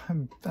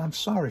 I'm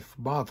sorry for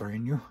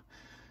bothering you.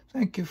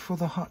 Thank you for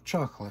the hot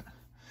chocolate.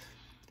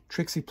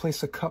 Trixie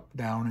placed a cup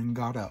down and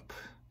got up.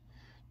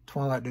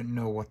 Twilight didn't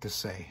know what to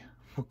say.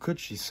 What could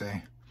she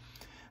say?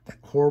 That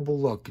horrible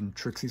look in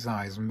Trixie's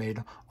eyes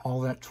made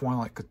all that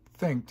Twilight could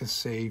think to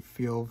say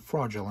feel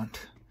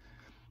fraudulent.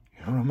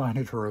 It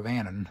reminded her of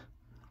Anon.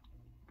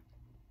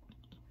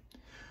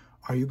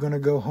 Are you going to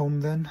go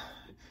home then?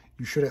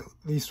 You should at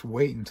least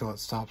wait until it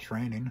stops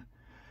raining.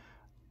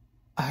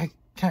 I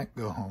can't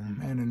go home.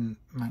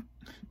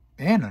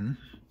 Anon?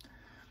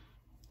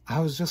 I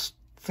was just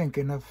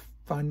thinking of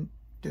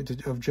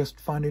just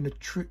finding a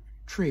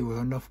tree with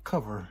enough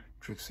cover,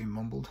 Trixie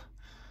mumbled.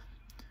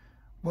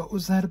 What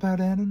was that about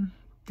Anon?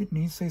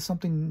 Didn't he say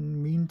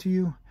something mean to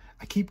you?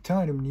 I keep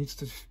telling him he needs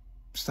to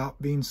stop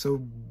being so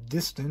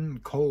distant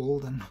and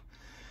cold, and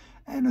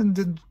Anon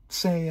didn't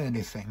say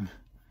anything.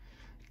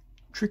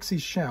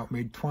 Trixie's shout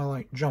made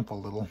Twilight jump a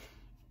little.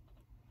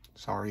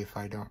 Sorry if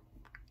I don't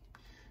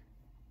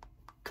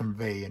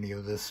convey any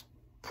of this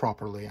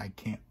properly. I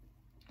can't.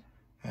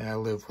 I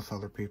live with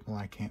other people.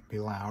 I can't be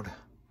loud.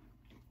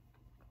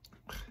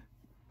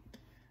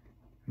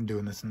 I'm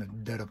doing this in the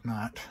dead of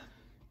night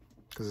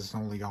because it's the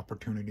only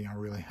opportunity I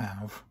really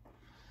have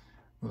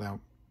without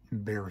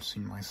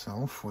embarrassing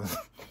myself with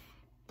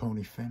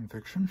pony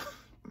fanfiction.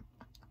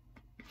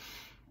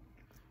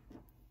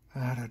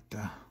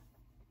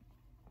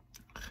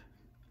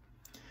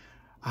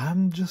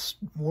 I'm just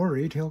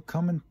worried he'll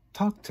come and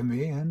talk to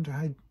me, and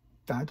I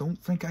don't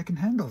think I can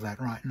handle that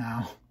right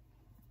now.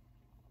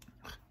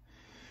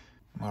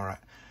 All right.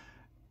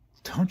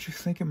 Don't you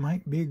think it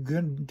might be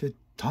good to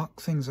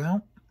talk things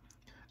out?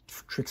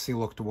 Trixie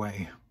looked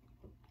away.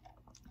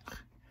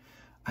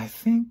 I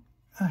think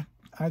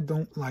I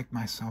don't like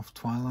myself,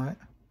 Twilight.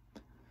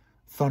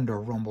 Thunder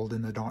rumbled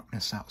in the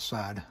darkness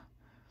outside.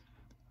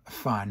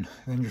 Fine,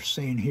 then you're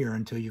staying here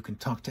until you can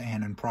talk to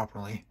Anon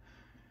properly.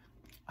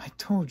 I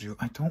told you,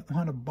 I don't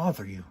want to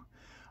bother you.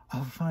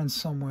 I'll find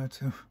somewhere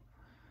to...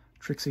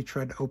 Trixie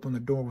tried to open the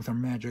door with her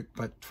magic,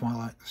 but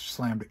Twilight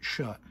slammed it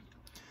shut.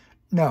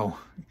 No,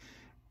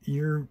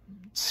 you're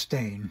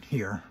staying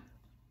here.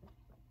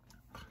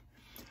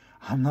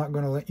 I'm not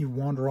going to let you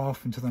wander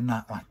off into the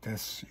night like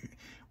this.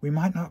 We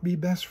might not be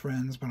best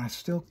friends, but I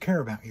still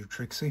care about you,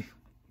 Trixie.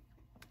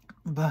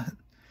 But,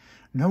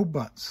 no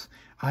buts.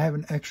 I have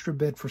an extra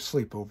bed for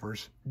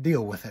sleepovers.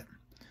 Deal with it.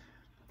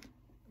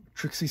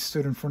 Trixie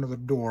stood in front of the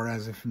door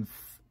as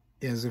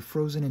if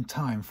frozen in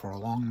time for a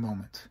long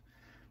moment.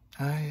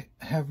 I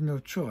have no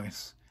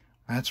choice.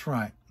 That's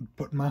right.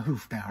 Put my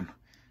hoof down.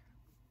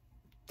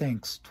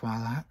 Thanks,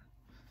 Twilight.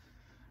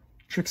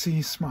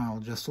 Trixie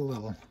smiled just a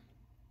little.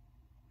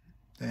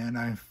 And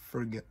I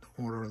forget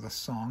the order of the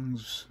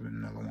songs.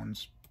 Another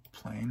one's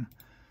playing.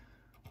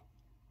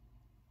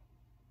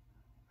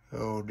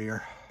 Oh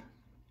dear.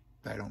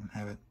 I don't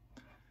have it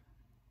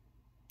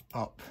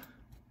up.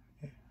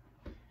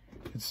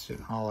 It's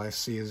just, all I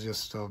see is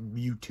just a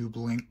YouTube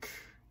link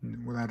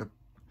without a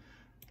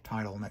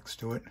title next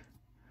to it.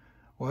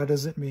 What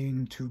does it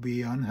mean to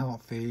be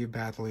unhealthy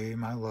badly,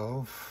 my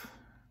love?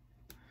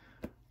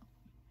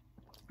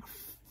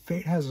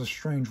 Fate has a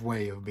strange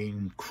way of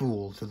being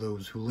cruel to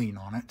those who lean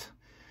on it.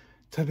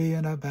 To be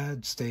in a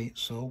bad state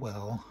so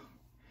well,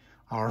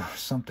 or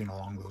something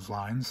along those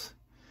lines.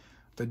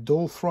 The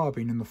dull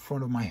throbbing in the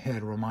front of my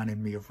head reminded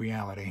me of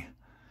reality.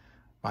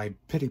 My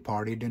pity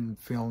party didn't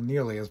feel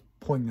nearly as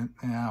poignant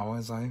now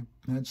as I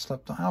had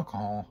slept the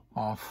alcohol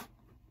off.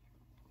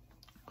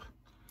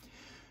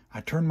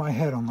 I turned my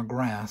head on the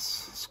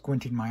grass,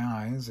 squinting my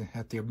eyes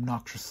at the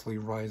obnoxiously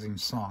rising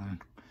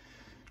sun.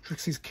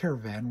 Trixie's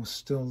caravan was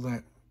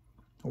still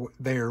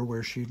there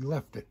where she'd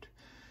left it,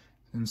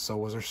 and so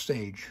was her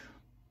stage.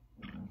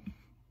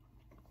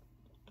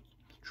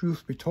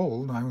 Truth be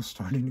told, I was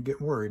starting to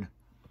get worried.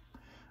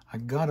 I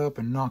got up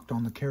and knocked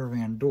on the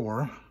caravan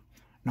door,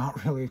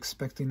 not really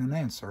expecting an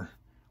answer.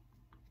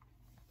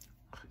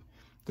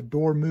 The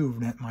door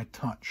moved at my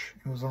touch.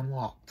 It was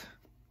unlocked.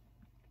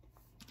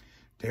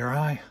 Dare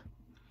I?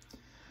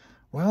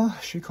 Well,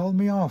 she called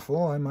me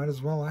awful. I might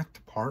as well act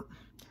the part.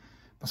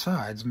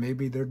 Besides,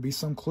 maybe there'd be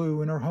some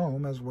clue in her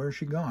home as where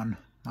she gone.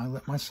 I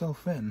let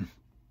myself in.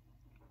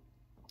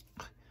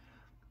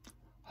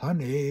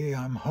 Honey,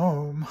 I'm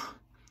home.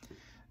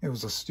 It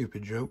was a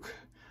stupid joke,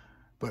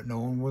 but no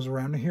one was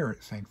around to hear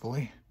it,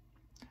 thankfully.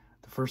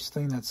 The first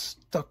thing that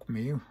struck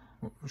me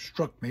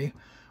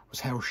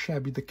was how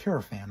shabby the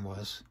caravan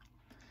was.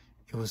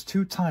 It was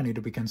too tiny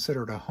to be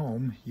considered a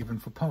home, even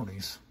for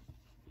ponies.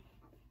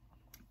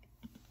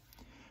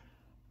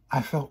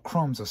 I felt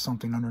crumbs of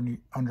something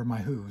under my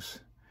hooves,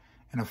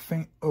 and a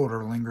faint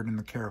odor lingered in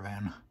the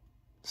caravan.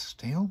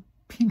 Stale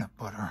peanut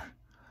butter.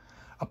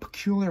 A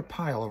peculiar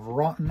pile of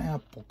rotten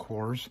apple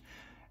cores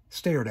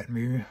stared at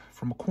me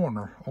from a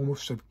corner,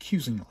 almost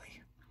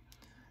accusingly.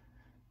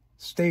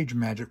 Stage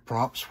magic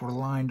props were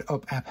lined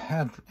up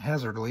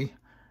haphazardly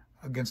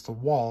against the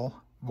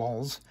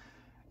walls,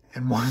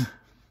 and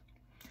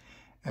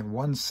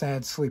one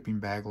sad sleeping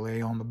bag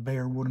lay on the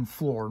bare wooden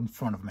floor in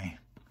front of me.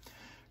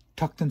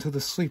 Tucked into the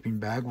sleeping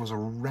bag was a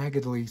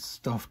raggedly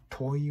stuffed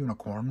toy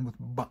unicorn with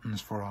buttons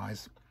for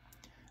eyes.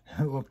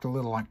 It looked a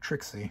little like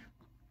Trixie.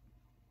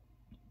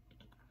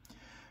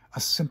 A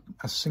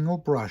single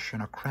brush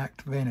and a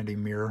cracked vanity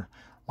mirror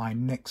lay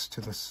next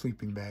to the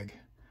sleeping bag.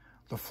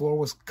 The floor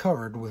was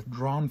covered with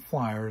drawn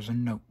flyers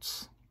and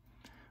notes.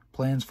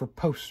 Plans for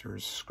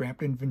posters,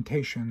 scrapped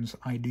invitations,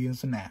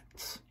 ideas, and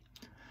acts.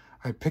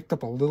 I picked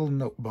up a little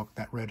notebook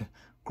that read,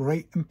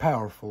 "Great and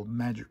Powerful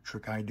Magic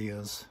Trick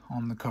Ideas"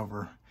 on the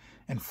cover,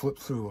 and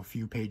flipped through a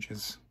few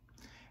pages.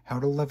 How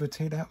to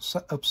levitate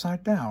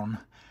upside down,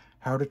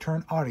 how to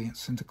turn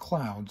audience into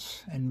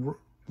clouds, and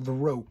the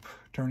rope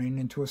turning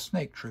into a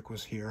snake trick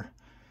was here,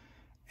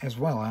 as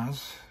well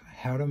as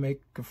how to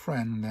make a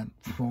friend that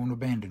won't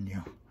abandon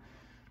you.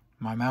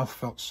 My mouth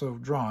felt so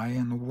dry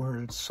and the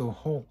words so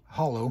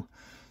hollow,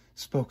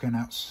 spoken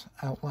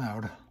out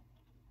loud.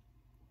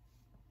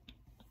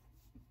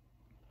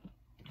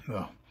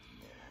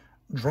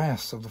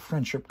 Drafts of the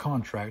friendship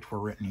contract were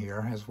written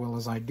here, as well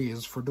as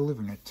ideas for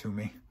delivering it to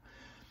me.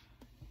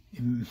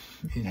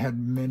 It had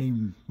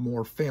many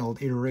more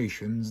failed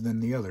iterations than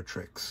the other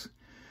tricks.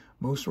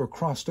 Most were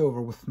crossed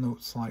over with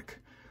notes like,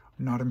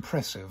 not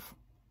impressive,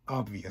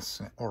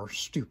 obvious, or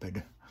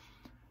stupid.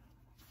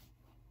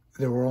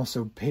 There were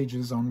also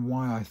pages on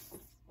why I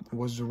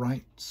was the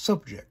right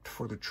subject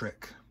for the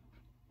trick.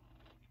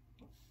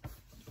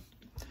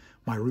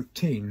 My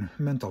routine,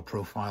 mental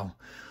profile,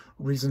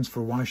 reasons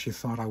for why she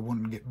thought I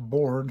wouldn't get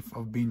bored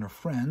of being her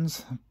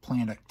friends,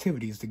 planned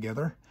activities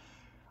together.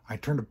 I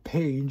turned a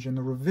page and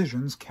the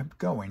revisions kept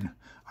going.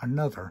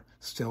 Another,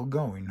 still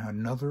going,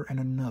 another and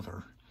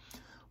another.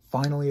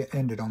 Finally, it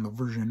ended on the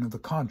version of the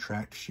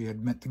contract she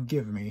had meant to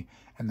give me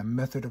and the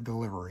method of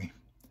delivery.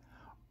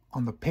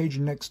 On the page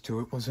next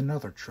to it was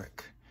another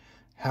trick.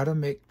 How to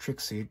make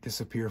Trixie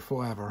disappear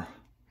forever.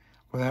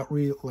 Without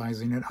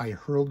realizing it, I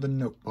hurled the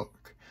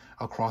notebook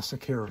across the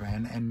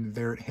caravan, and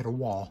there it hit a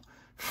wall.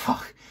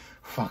 Fuck,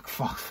 fuck,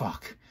 fuck,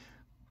 fuck.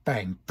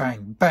 Bang,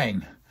 bang,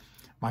 bang.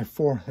 My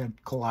forehead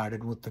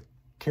collided with the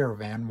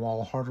caravan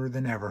wall harder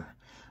than ever,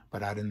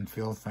 but I didn't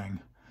feel a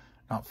thing.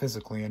 Not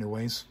physically,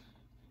 anyways.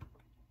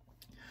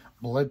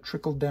 Blood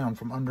trickled down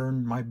from under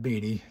my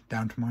beanie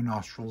down to my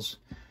nostrils.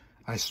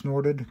 I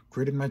snorted,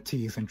 gritted my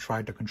teeth, and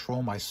tried to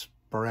control my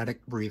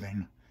sporadic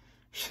breathing.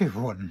 She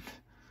wouldn't.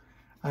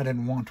 I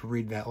didn't want to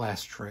read that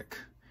last trick.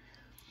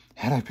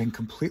 Had I been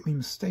completely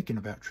mistaken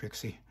about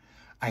Trixie?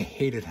 I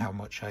hated how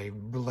much I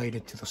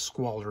related to the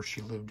squalor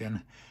she lived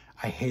in.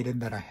 I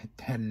hated that I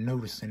hadn't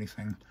noticed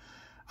anything.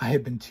 I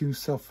had been too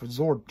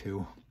self-absorbed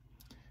to.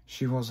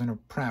 She wasn't a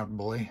proud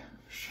boy.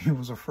 She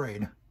was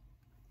afraid.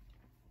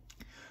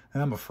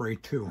 And I'm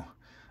afraid too.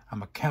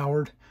 I'm a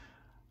coward.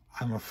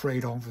 I'm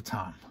afraid all the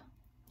time.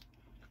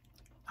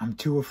 I'm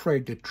too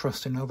afraid to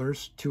trust in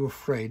others, too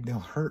afraid they'll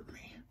hurt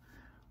me.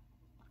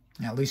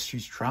 At least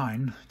she's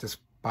trying,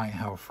 despite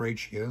how afraid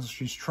she is.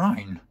 She's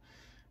trying.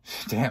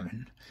 Damn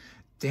it.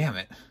 Damn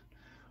it.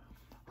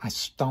 I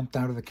stomped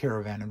out of the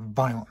caravan and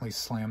violently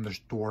slammed the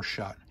door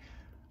shut.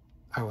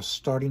 I was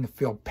starting to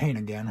feel pain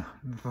again.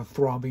 The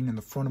throbbing in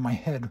the front of my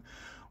head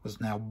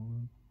was now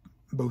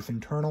both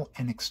internal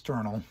and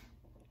external.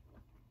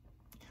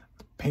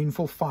 The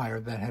painful fire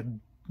that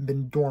had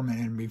been dormant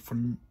in me for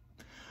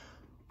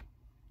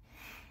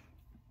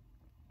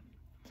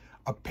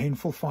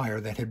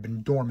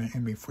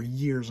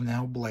years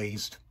now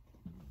blazed.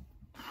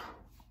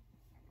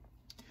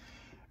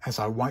 As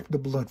I wiped the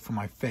blood from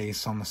my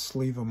face on the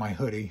sleeve of my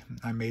hoodie,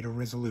 I made a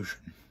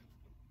resolution.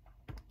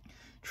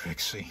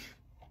 Trixie.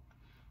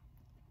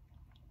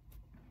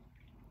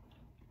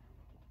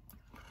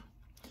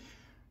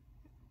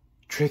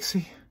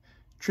 Trixie?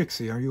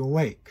 Trixie, are you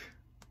awake?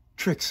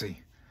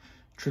 Trixie.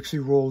 Trixie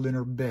rolled in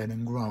her bed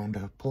and groaned,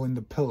 pulling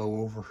the pillow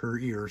over her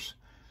ears.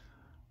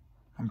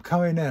 I'm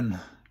coming in,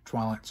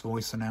 Twilight's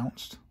voice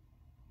announced.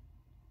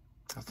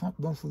 I thought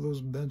both of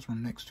those beds were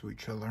next to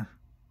each other.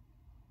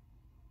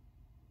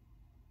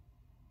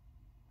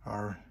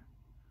 Or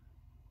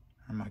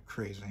am I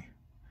crazy?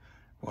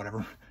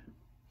 Whatever.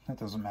 That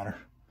doesn't matter.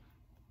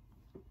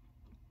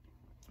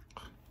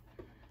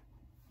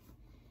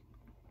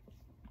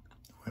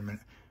 Wait a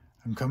minute.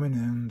 I'm coming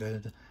in.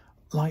 The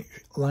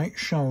light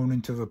shone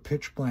into the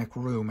pitch-black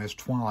room as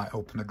Twilight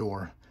opened the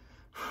door.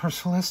 For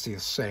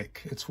Celestia's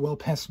sake, it's well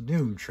past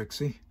noon,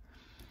 Trixie.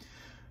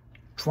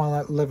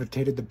 Twilight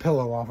levitated the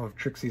pillow off of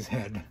Trixie's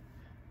head.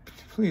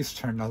 Please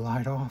turn the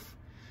light off.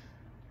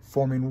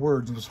 Forming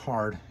words was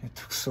hard. It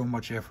took so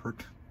much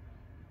effort.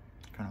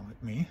 Kind of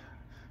like me.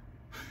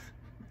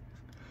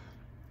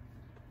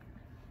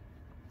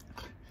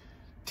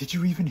 Did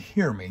you even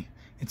hear me?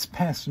 It's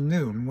past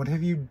noon. What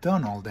have you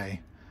done all day?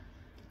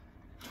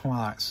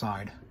 Twilight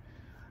sighed.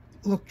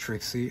 Look,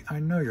 Trixie, I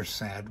know you're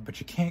sad,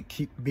 but you can't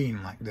keep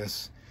being like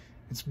this.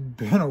 It's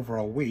been over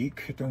a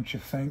week, don't you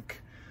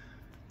think?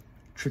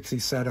 Trixie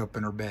sat up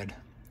in her bed.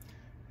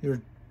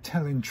 You're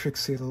telling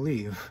Trixie to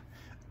leave.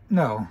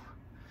 No.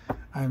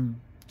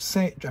 I'm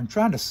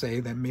trying to say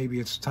that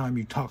maybe it's time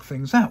you talk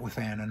things out with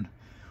Annan,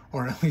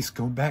 or at least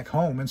go back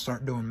home and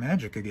start doing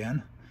magic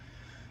again.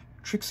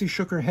 Trixie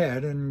shook her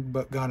head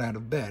but got out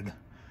of bed.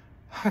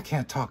 I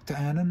can't talk to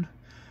Annan.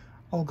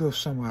 I'll go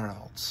somewhere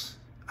else.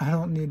 I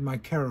don't need my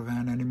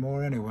caravan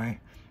anymore anyway.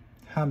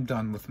 I'm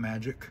done with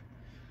magic.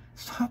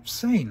 Stop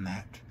saying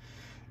that.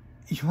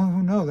 You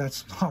know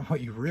that's not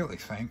what you really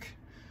think.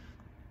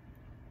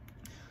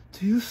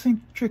 Do you think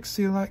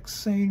Trixie likes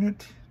saying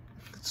it?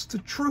 It's the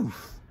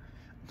truth.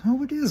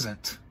 No, it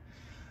isn't.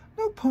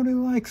 No pony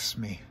likes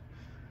me.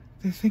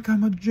 They think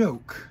I'm a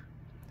joke.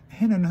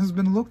 Annan has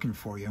been looking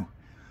for you.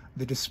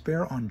 The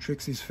despair on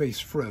Trixie's face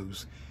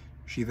froze.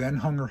 She then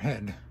hung her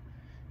head.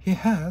 He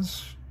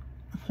has?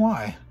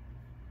 Why?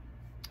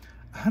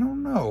 I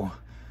don't know.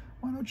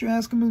 Why don't you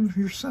ask him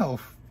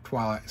yourself?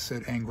 Twilight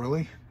said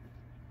angrily.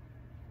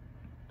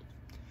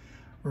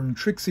 When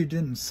Trixie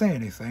didn't say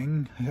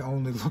anything, he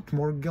only looked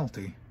more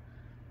guilty.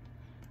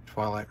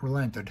 Twilight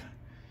relented.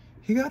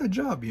 He got a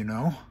job, you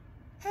know.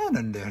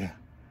 Annan did.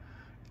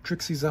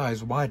 Trixie's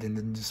eyes widened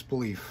in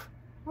disbelief.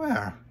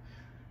 Where?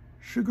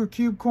 Sugar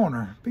Cube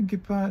Corner. Pinkie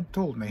Pie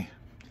told me.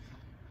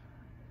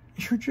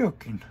 You're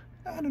joking.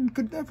 Annan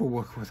could never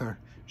work with her.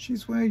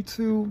 She's way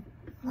too...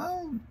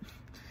 well,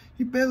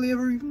 he barely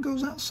ever even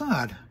goes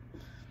outside.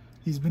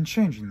 He's been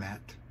changing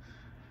that.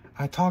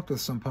 I talked with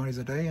some ponies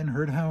today and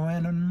heard how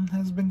Annan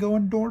has been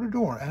going door to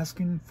door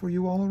asking for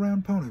you all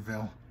around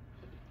Ponyville.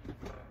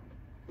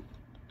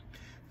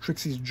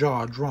 Trixie's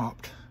jaw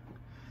dropped.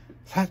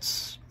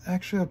 That's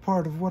actually a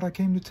part of what I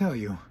came to tell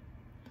you.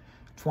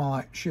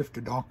 Twilight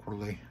shifted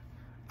awkwardly.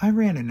 I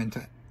ran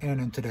into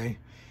Annan today.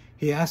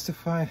 He asked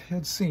if I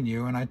had seen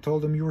you, and I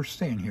told him you were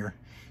staying here.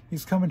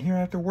 He's coming here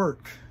after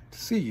work to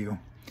see you.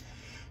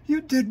 You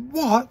did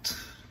what?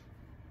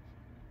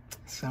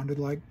 Sounded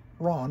like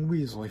Ron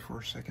Weasley for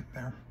a second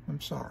there.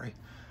 I'm sorry.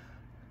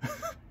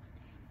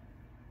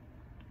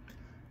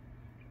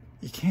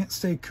 You can't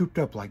stay cooped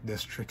up like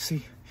this,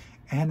 Trixie.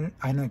 And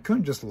I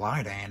couldn't just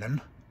lie to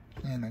Annan.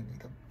 And I need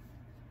to...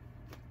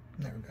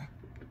 there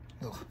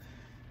we go. Ugh.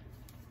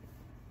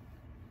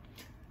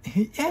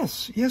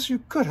 Yes, you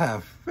could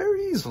have.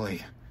 Very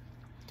easily.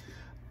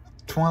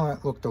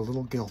 Twilight looked a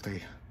little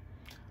guilty.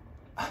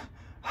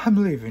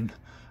 I'm leaving.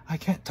 I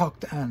can't talk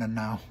to Annan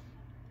now.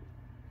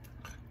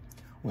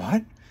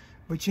 What?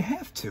 But you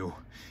have to.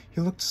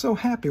 He looked so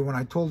happy when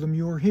I told him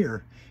you were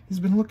here.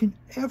 He's been looking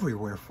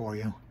everywhere for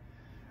you.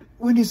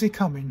 When is he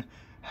coming?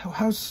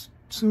 How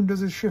soon does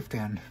his shift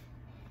end?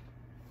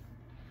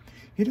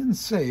 He didn't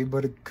say,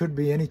 but it could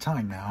be any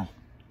time now.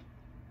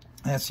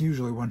 That's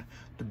usually when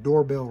the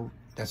doorbell...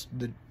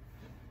 the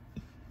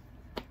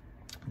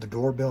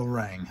doorbell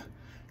rang.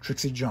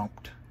 Trixie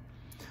jumped.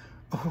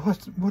 Oh,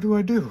 what do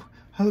I do?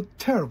 I look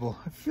terrible.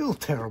 I feel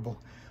terrible.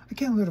 I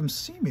can't let him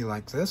see me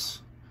like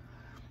this.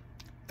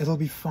 It'll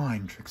be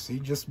fine, Trixie.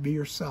 Just be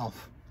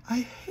yourself.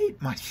 I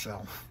hate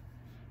myself.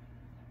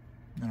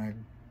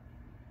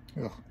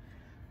 Ugh.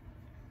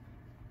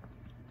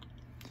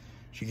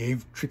 She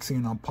gave Trixie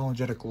an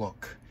apologetic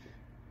look.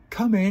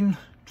 Come in,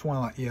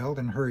 Twilight yelled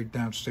and hurried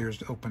downstairs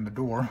to open the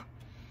door.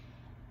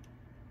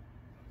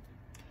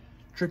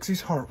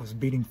 Trixie's heart was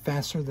beating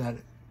faster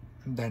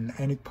than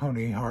any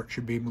pony heart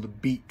should be able to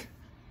beat.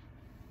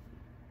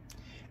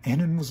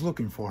 Annan was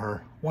looking for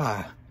her.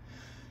 Why?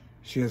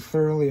 She had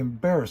thoroughly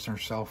embarrassed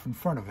herself in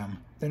front of him,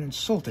 then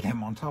insulted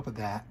him on top of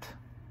that.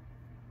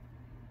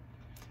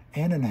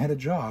 Annan had a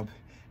job.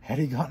 Had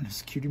he gotten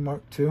his cutie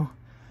mark too?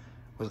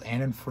 Was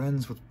Annan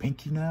friends with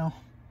Pinkie now?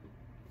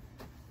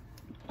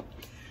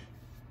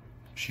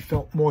 She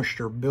felt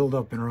moisture build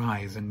up in her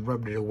eyes and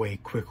rubbed it away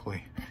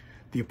quickly.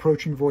 The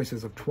approaching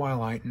voices of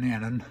Twilight and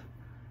Annan...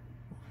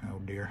 oh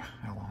dear,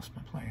 I lost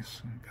my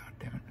place. God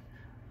damn it.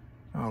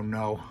 Oh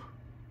no.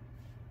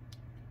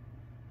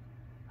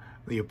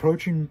 The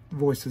approaching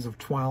voices of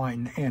Twilight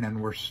and Annan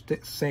were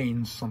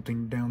saying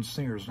something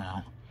downstairs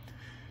now.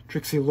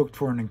 Trixie looked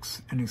for an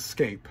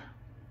escape.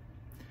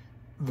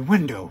 The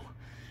window!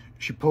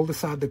 She pulled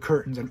aside the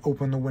curtains and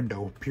opened the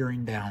window,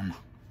 peering down.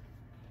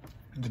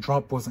 The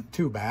drop wasn't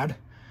too bad.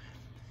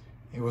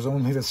 It was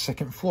only the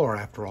second floor,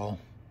 after all.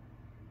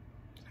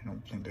 I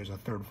don't think there's a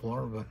third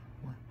floor, but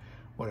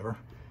whatever.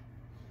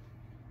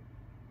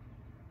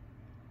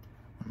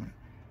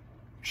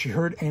 She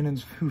heard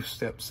Annan's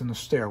footsteps in the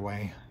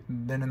stairway,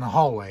 then in the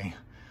hallway,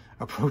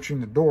 approaching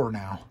the door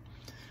now.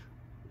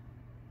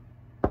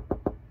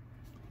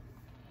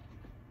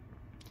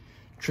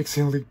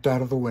 Trixie leaped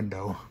out of the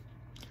window.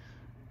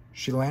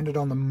 She landed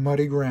on the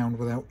muddy ground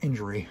without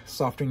injury,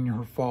 softening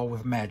her fall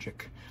with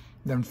magic,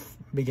 then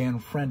began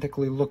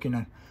frantically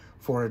looking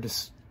for a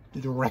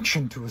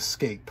direction to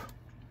escape.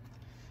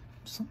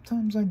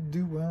 Sometimes I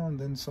do well, and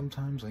then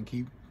sometimes I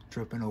keep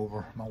tripping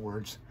over my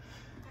words.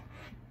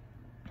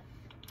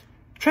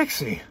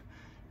 Trixie!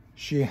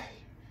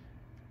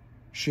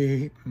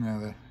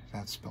 No,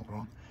 that's spelled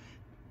wrong.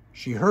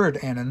 She heard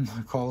Annan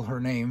call her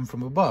name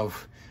from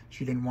above.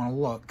 She didn't want to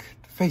look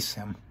to face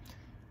him.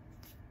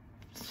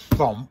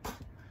 Thump.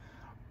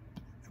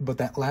 But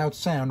that loud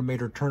sound made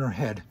her turn her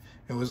head.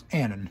 It was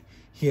Annan.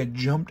 He had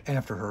jumped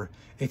after her,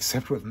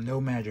 except with no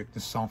magic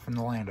to soften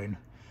the landing.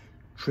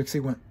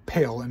 Trixie went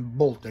pale and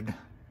bolted.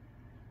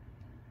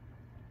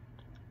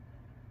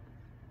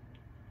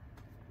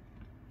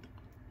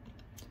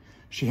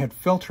 She had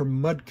felt her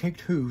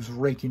mud-caked hooves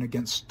raking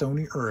against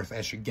stony earth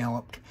as she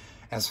galloped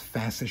as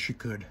fast as she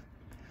could.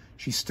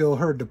 She still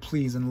heard the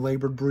pleas and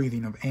labored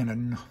breathing of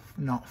Anna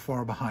not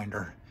far behind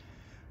her.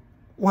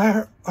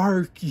 "Where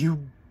are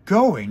you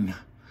going?"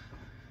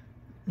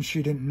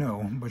 She didn't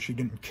know, but she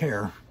didn't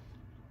care.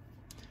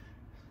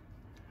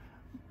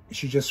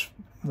 She just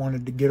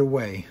wanted to get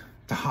away,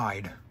 to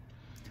hide.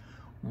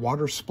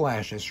 Water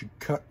splashed as she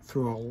cut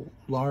through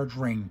a large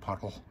rain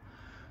puddle.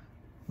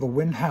 The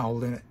wind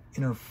howled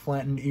in her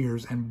flattened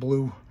ears and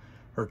blew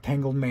her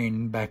tangled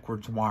mane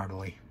backwards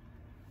wildly.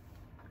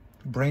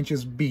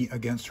 Branches beat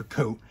against her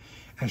coat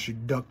as she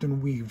ducked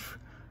and weaved.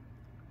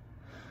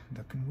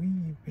 Duck and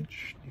weave,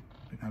 bitch.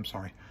 I'm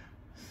sorry.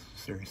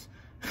 Serious.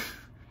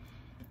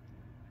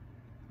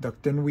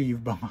 Ducked and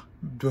weaved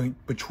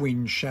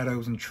between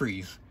shadows and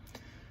trees.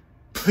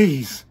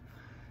 Please!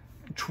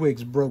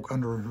 Twigs broke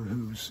under her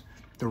hooves.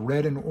 The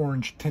red and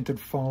orange tinted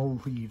fall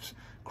leaves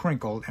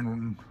crinkled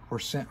and were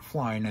sent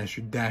flying as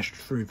she dashed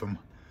through them.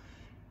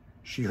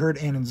 She heard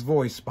Annan's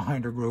voice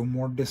behind her grow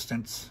more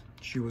distant.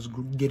 She was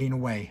getting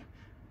away.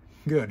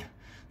 Good.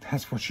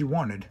 That's what she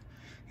wanted.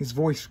 His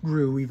voice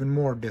grew even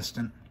more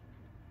distant.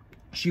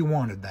 She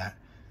wanted that.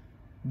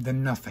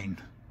 Then nothing.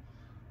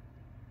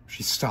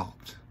 She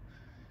stopped.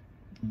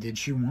 Did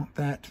she want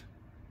that?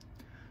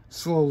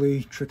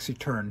 Slowly, Trixie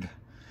turned,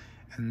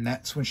 and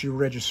that's when she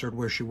registered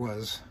where she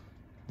was.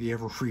 The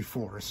ever-free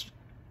forest.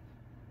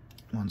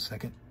 1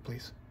 second,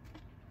 please.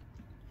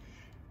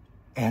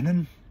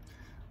 Annan?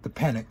 The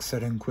panic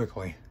set in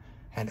quickly.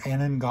 Had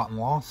Annan gotten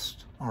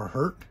lost or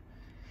hurt?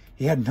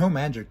 He had no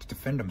magic to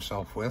defend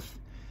himself with,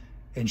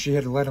 and she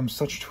had led him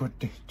such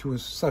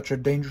a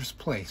dangerous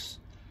place.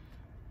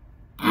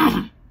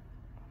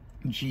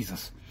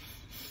 Jesus.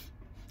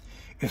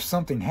 If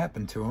something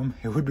happened to him,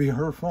 it would be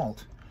her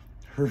fault.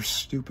 Her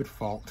stupid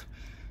fault.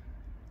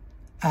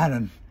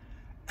 Annan!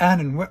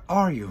 Annan, where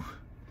are you?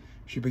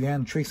 She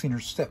began tracing her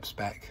steps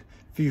back,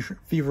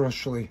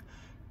 feverishly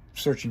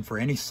searching for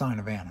any sign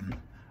of Annan.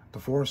 The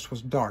forest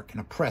was dark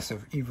and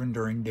oppressive even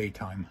during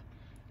daytime.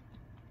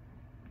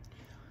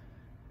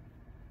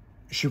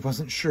 She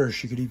wasn't sure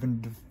she could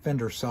even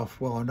defend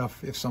herself well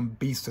enough if some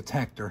beast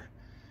attacked her.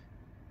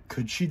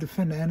 Could she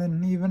defend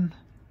Annan even?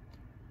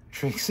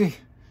 Trixie?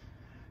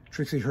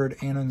 Trixie heard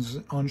Annan's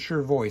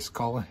unsure voice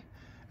call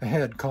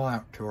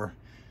out to her.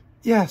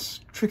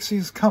 Yes, Trixie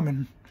is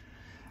coming.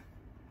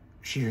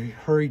 She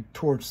hurried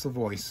towards the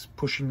voice,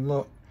 pushing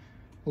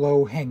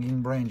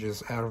low-hanging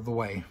branches out of the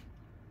way.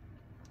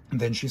 And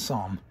then she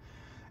saw him.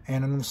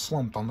 Annan was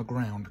slumped on the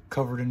ground,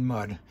 covered in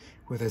mud,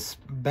 with his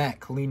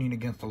back leaning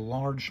against a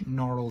large,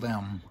 gnarled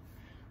elm.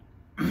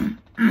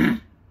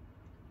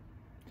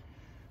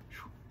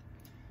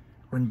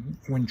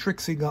 When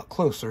Trixie got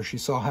closer, she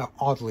saw how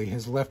oddly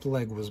his left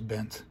leg was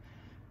bent.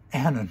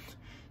 Annan,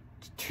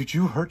 did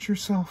you hurt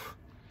yourself?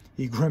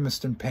 He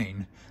grimaced in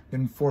pain,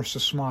 then forced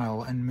a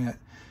smile and met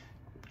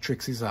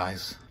Trixie's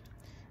eyes.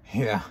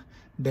 Yeah,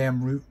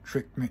 damn root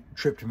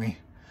tripped me.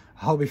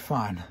 I'll be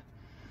fine.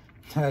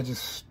 I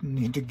just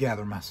need to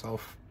gather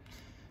myself.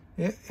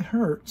 It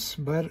hurts,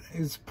 but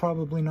it's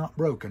probably not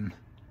broken.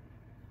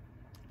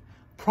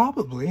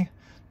 Probably?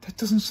 That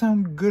doesn't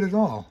sound good at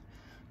all.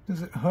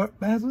 Does it hurt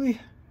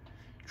badly?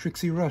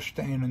 Trixie rushed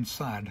to Annan's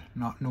side,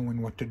 not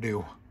knowing what to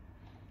do.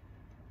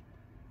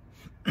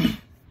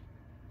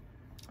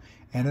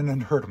 Annan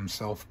had hurt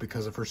himself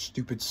because of her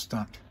stupid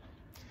stunt.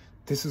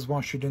 This is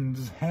why she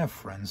didn't have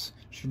friends.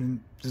 She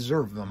didn't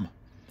deserve them.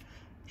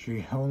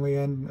 She only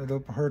ended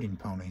up hurting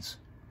ponies.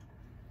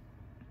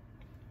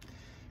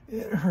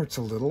 It hurts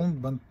a little,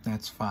 but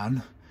that's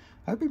fine.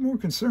 I'd be more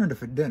concerned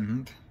if it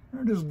didn't.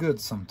 Hurt is good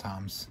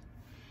sometimes.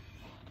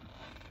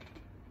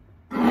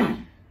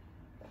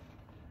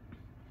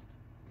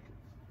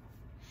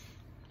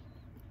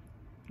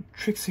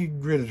 Trixie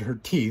gritted her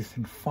teeth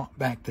and fought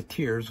back the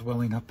tears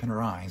welling up in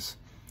her eyes.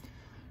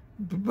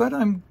 But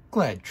I'm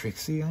Glad,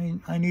 Trixie.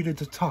 I needed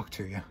to talk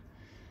to you.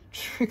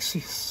 Trixie,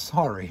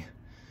 sorry.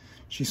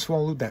 She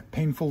swallowed that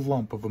painful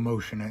lump of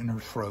emotion in her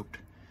throat.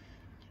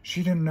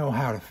 She didn't know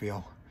how to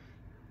feel.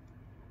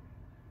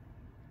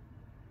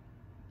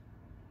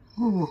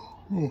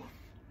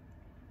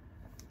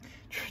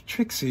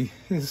 Trixie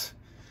is...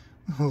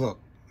 Look,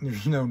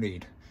 there's no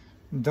need.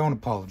 Don't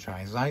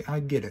apologize. I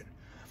get it.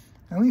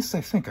 At least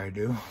I think I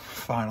do,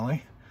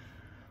 finally.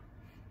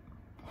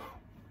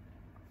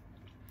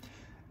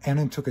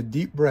 Anon took a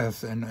deep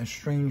breath and a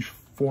strange,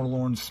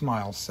 forlorn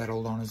smile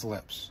settled on his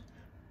lips.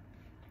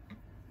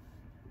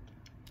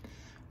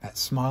 That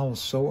smile was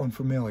so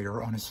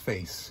unfamiliar on his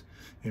face,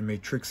 it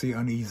made Trixie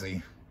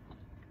uneasy.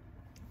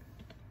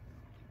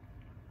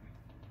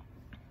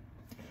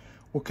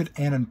 What could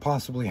Anon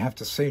possibly have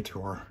to say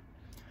to her?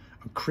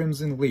 A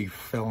crimson leaf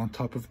fell on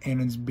top of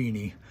Anon's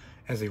beanie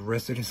as he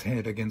rested his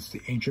head against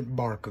the ancient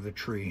bark of the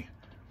tree.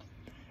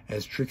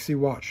 As Trixie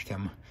watched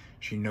him,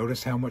 she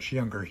noticed how much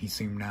younger he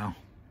seemed now.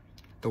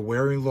 The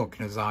wary look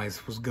in his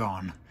eyes was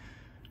gone,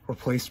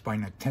 replaced by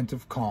an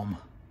attentive calm.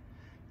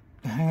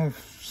 I have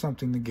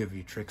something to give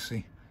you,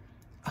 Trixie.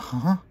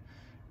 Huh?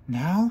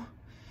 Now?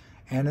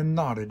 Anon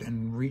nodded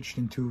and reached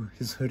into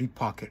his hoodie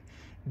pocket,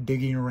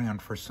 digging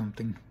around for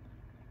something.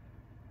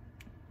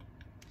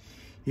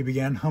 He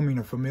began humming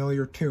a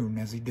familiar tune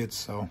as he did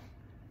so.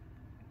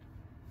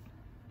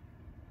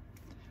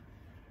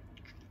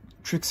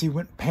 Trixie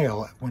went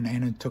pale when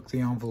Anon took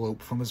the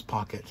envelope from his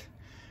pocket.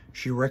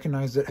 She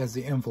recognized it as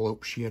the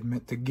envelope she had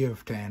meant to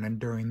give to Anon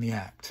during the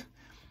act.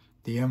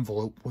 The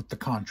envelope with the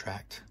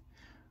contract.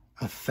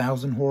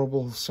 1,000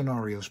 horrible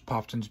scenarios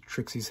popped into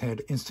Trixie's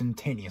head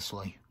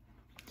instantaneously.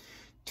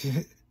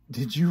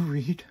 Did you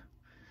read?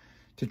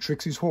 To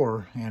Trixie's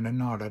horror, Anon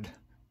nodded.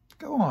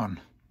 Go on,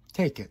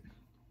 take it.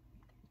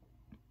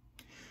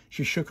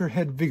 She shook her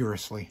head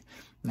vigorously,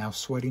 now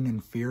sweating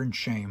in fear and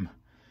shame.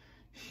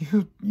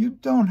 You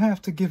don't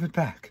have to give it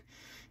back.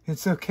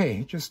 It's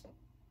okay, just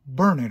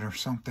burn it or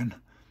something.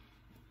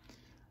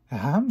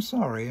 I'm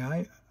sorry,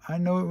 I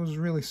know it was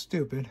really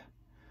stupid.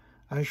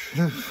 I should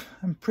have...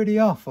 I'm pretty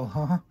awful,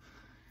 huh?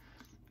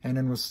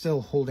 Anon was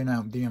still holding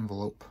out the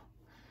envelope.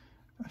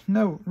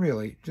 No,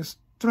 really, just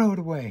throw it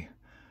away.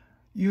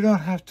 You don't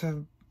have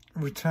to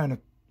return a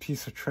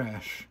piece of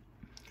trash.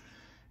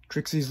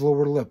 Trixie's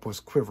lower lip was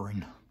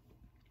quivering.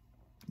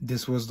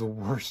 This was the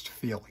worst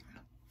feeling.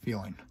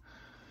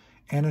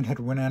 Anon had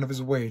went out of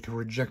his way to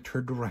reject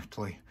her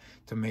directly,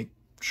 to make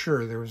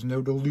sure there was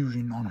no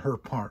delusion on her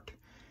part.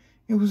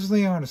 It was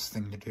the honest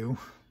thing to do,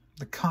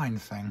 the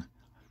kind thing.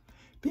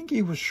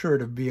 Pinky was sure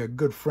to be a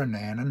good friend to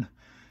Anon,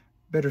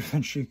 better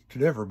than she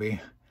could ever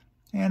be.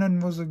 Anon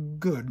was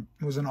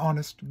an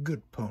honest,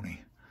 good pony.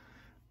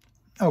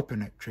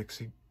 Open it,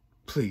 Trixie,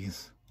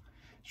 please.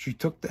 She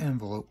took the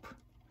envelope.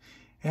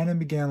 Anon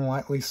began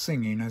lightly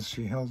singing as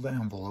she held the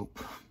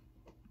envelope.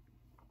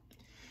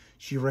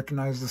 She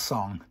recognized the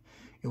song.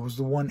 It was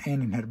the one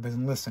Anon had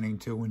been listening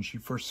to when she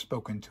first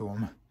spoken to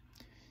him.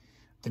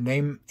 The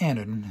name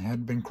Anon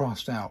had been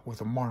crossed out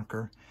with a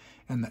marker,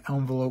 and the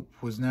envelope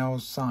was now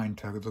signed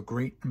to the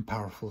great and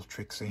powerful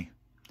Trixie.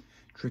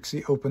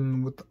 Trixie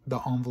opened the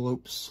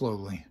envelope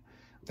slowly,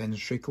 then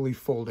shakily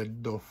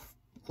folded the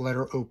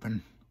letter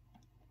open.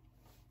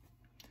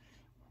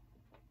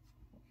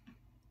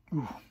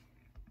 Ooh.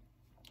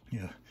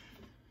 Yeah.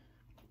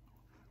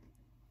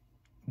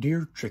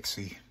 Dear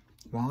Trixie,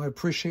 while I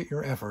appreciate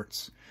your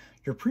efforts,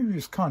 your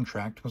previous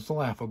contract was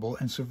laughable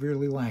and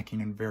severely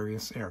lacking in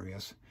various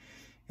areas.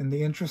 In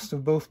the interest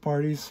of both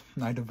parties,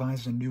 I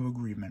devised a new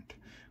agreement,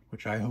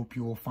 which I hope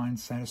you will find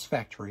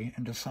satisfactory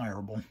and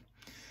desirable.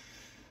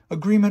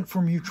 Agreement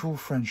for mutual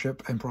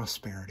friendship and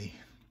prosperity.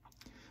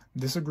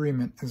 This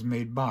agreement is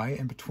made by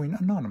and between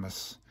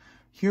Anonymous,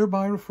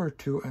 hereby referred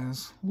to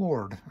as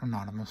Lord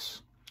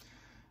Anonymous,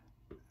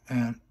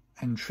 and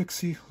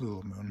Trixie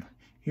Lulamoon,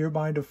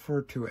 hereby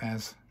referred to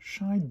as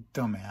Shy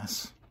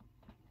Dumbass.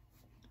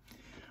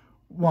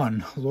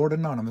 1. Lord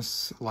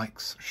Anonymous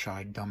likes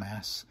Shy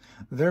Dumbass.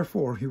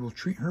 Therefore, he will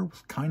treat her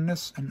with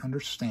kindness and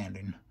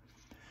understanding.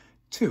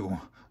 2.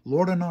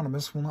 Lord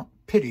Anonymous will not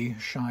pity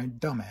Shy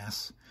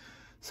Dumbass.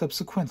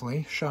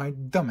 Subsequently, Shy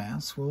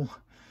Dumbass will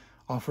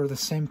offer the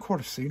same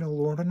courtesy to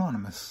Lord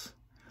Anonymous.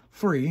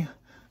 3.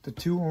 The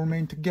two will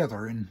remain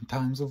together in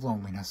times of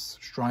loneliness,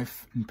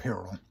 strife, and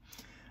peril,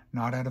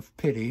 not out of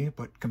pity,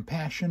 but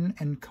compassion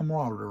and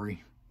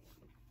camaraderie.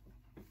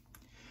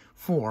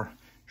 4.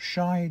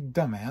 Shy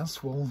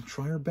Dumbass will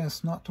try her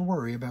best not to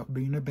worry about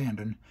being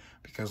abandoned,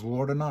 because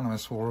Lord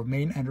Anonymous will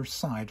remain at her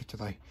side to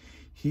the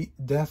heat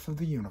death of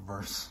the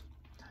universe.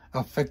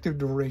 Effective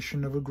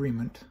duration of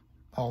agreement,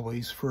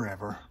 always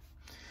forever.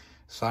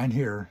 Sign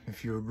here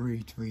if you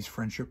agree to these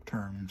friendship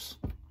terms.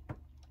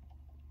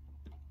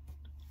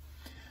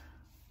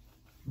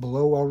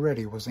 Below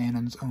already was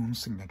Anon's own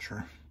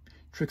signature.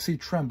 Trixie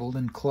trembled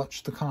and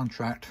clutched the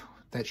contract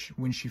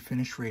when she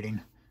finished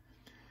reading.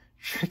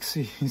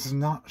 Trixie is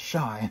not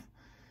shy.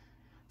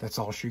 That's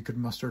all she could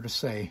muster to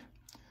say.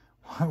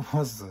 What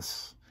was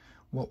this?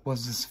 What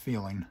was this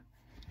feeling?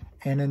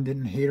 Anon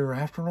didn't hate her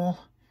after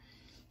all?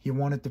 He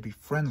wanted to be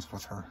friends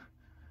with her.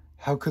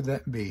 How could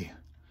that be?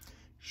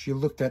 She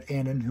looked at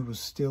Anon, who was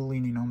still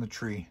leaning on the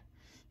tree.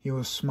 He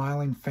was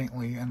smiling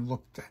faintly and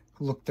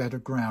looked at the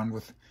ground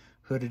with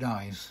hooded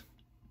eyes.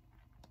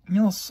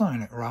 You'll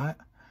sign it, right?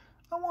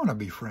 I want to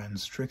be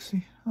friends,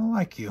 Trixie. I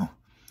like you.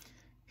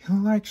 He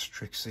likes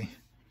Trixie.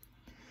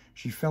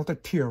 She felt a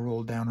tear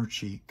roll down her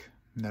cheek,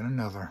 then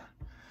another.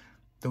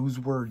 Those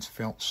words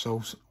felt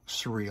so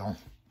surreal.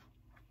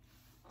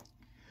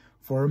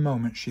 For a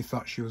moment, she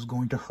thought she was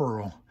going to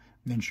hurl.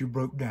 Then she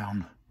broke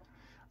down.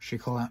 She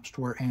collapsed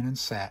where Anon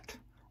sat,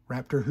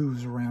 wrapped her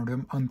hooves around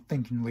him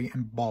unthinkingly,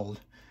 and bawled,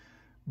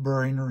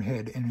 burying her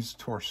head in his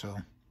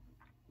torso.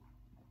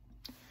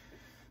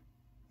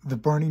 The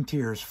burning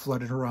tears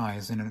flooded her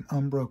eyes in an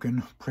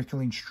unbroken,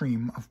 prickling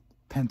stream of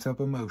pent-up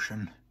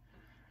emotion.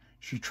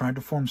 She tried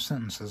to form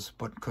sentences,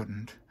 but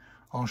couldn't.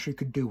 All she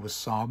could do was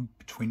sob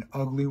between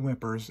ugly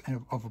whimpers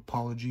of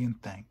apology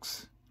and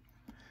thanks.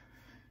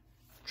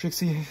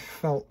 Trixie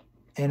felt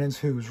Anon's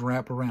hooves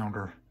wrap around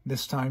her.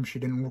 This time she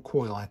didn't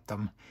recoil at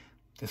them.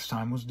 This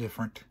time was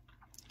different.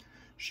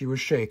 She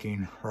was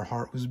shaking. Her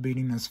heart was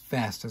beating as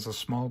fast as a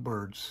small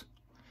bird's.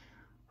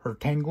 Her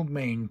tangled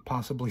mane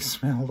possibly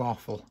smelled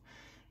awful.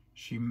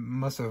 She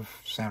must have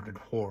sounded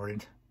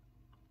horrid.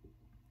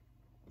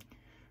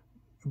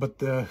 But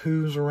the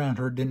hooves around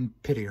her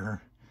didn't pity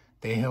her.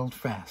 They held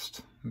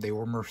fast. They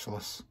were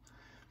merciless.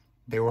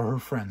 They were her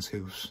friend's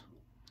hooves.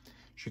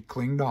 She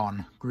clinged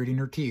on, gritting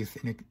her teeth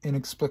in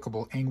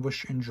inexplicable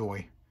anguish and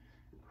joy.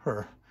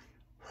 Her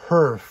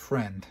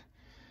friend.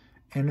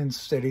 Anon's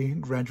steady,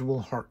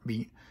 gradual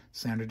heartbeat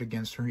sounded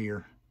against her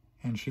ear,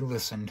 and she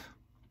listened.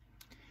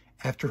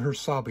 After her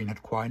sobbing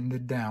had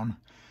quieted down,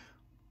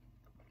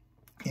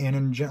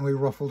 Anon gently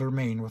ruffled her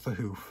mane with a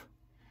hoof.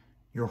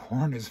 Your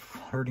horn is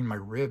hurting my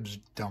ribs,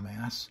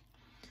 dumbass.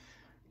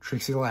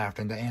 Trixie laughed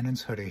into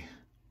Anon's hoodie.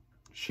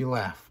 She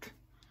laughed,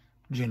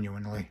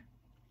 genuinely.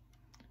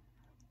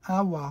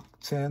 I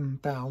walked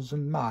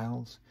 10,000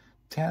 miles,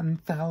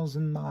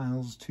 10,000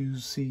 miles to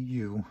see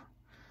you.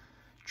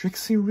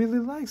 Trixie really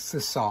likes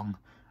this song.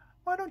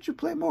 Why don't you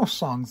play more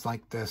songs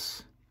like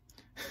this?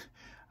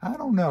 I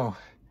don't know.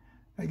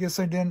 I guess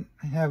I didn't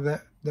have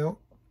that, though.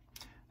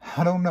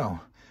 I don't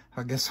know.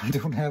 I guess I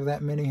don't have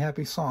that many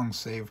happy songs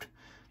saved.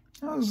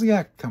 How's the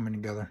act coming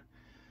together?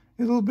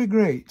 It'll be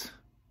great.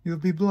 You'll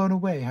be blown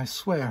away, I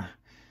swear.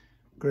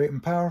 Great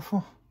and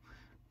powerful?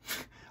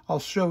 I'll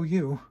show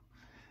you.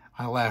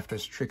 I laughed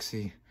at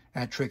Trixie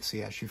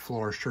as she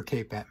flourished her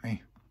cape at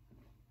me.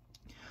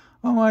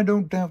 Oh, I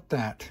don't doubt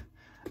that.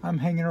 I'm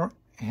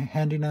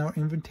handing out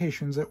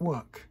invitations at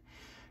work.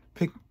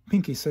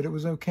 Pinky said it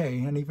was okay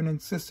and even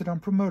insisted on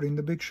promoting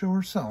the big show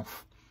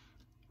herself.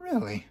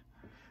 Really?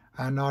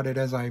 I nodded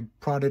as I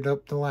prodded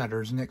up the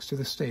ladders next to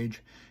the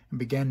stage and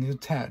began to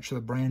attach the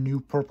brand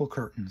new purple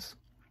curtains.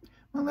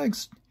 My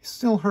legs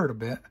still hurt a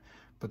bit,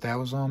 but that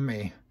was on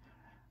me.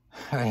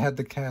 I had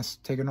the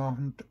cast taken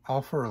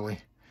off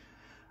early.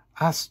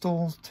 I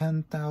stole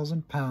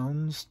 10,000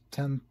 pounds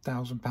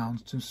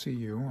to see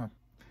you. I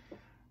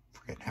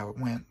forget how it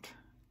went.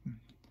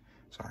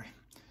 Sorry.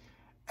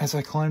 As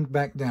I climbed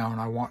back down,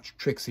 I watched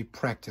Trixie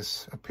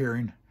practice,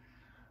 appearing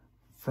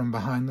from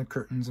behind the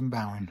curtains and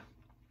bowing.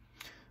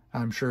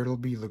 I'm sure it'll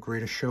be the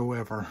greatest show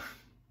ever.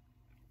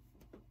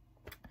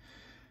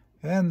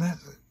 And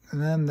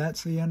then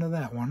that's the end of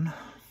that one.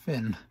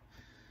 Finn.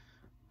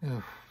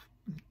 Ugh.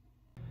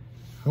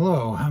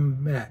 Hello,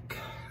 I'm back.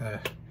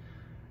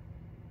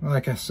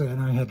 Like I said,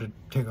 I had to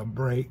take a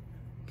break.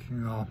 You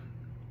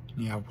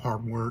know,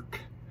 hard work.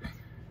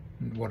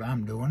 What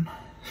I'm doing.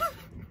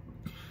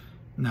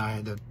 Now I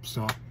had to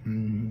stop,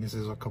 and this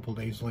is a couple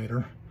days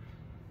later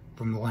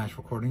from the last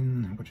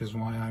recording, which is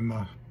why I'm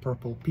a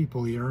purple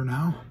people eater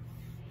now.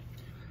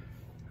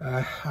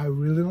 I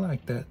really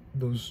liked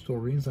those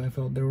stories. I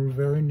felt they were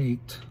very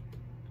neat.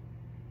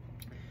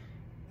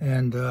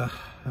 And I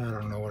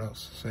don't know what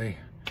else to say.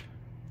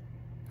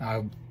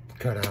 I'll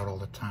cut out all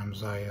the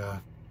times I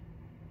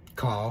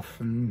cough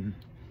and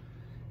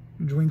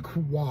drink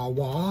my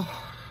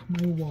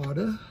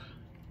water.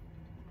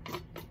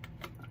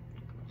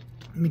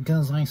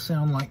 Because I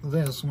sound like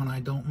this when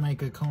I don't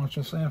make a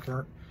conscious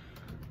effort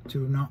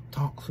to not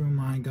talk through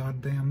my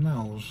goddamn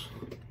nose.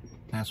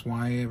 That's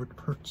why it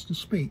hurts to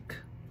speak.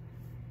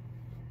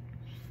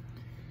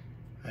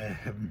 I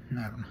don't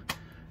know.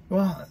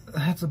 Well,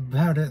 that's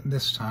about it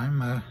this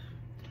time.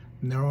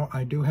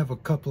 I do have a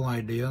couple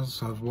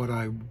ideas of what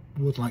I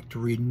would like to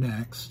read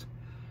next.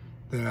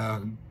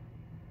 One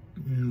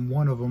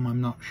of them,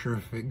 I'm not sure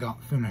if it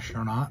got finished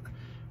or not.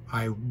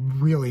 I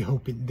really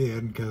hope it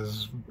did,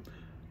 because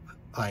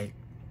I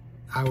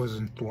was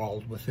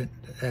enthralled with it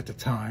at the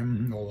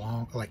time,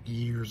 like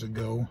years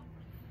ago.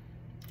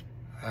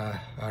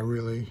 I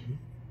really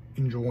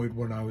enjoyed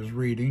what I was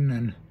reading,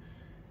 and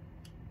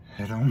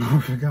I don't know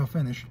if it got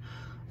finished.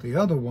 The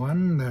other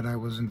one that I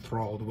was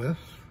enthralled with,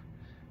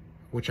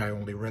 which I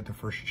only read the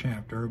first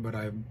chapter, but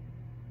I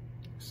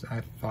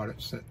thought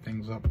it set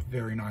things up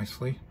very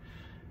nicely.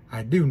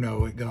 I do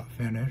know it got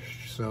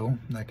finished, so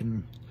I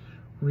can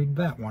read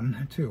that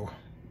one too.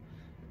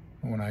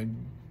 when I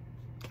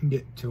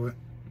get to it.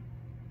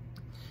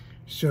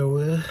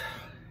 So,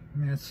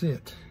 that's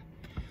it.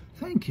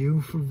 Thank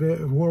you for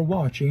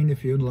watching.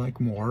 If you'd like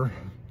more,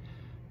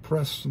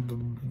 press the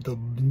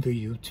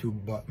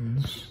YouTube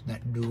buttons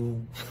that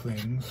do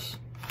things.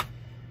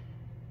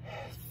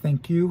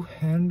 Thank you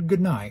and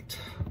good night.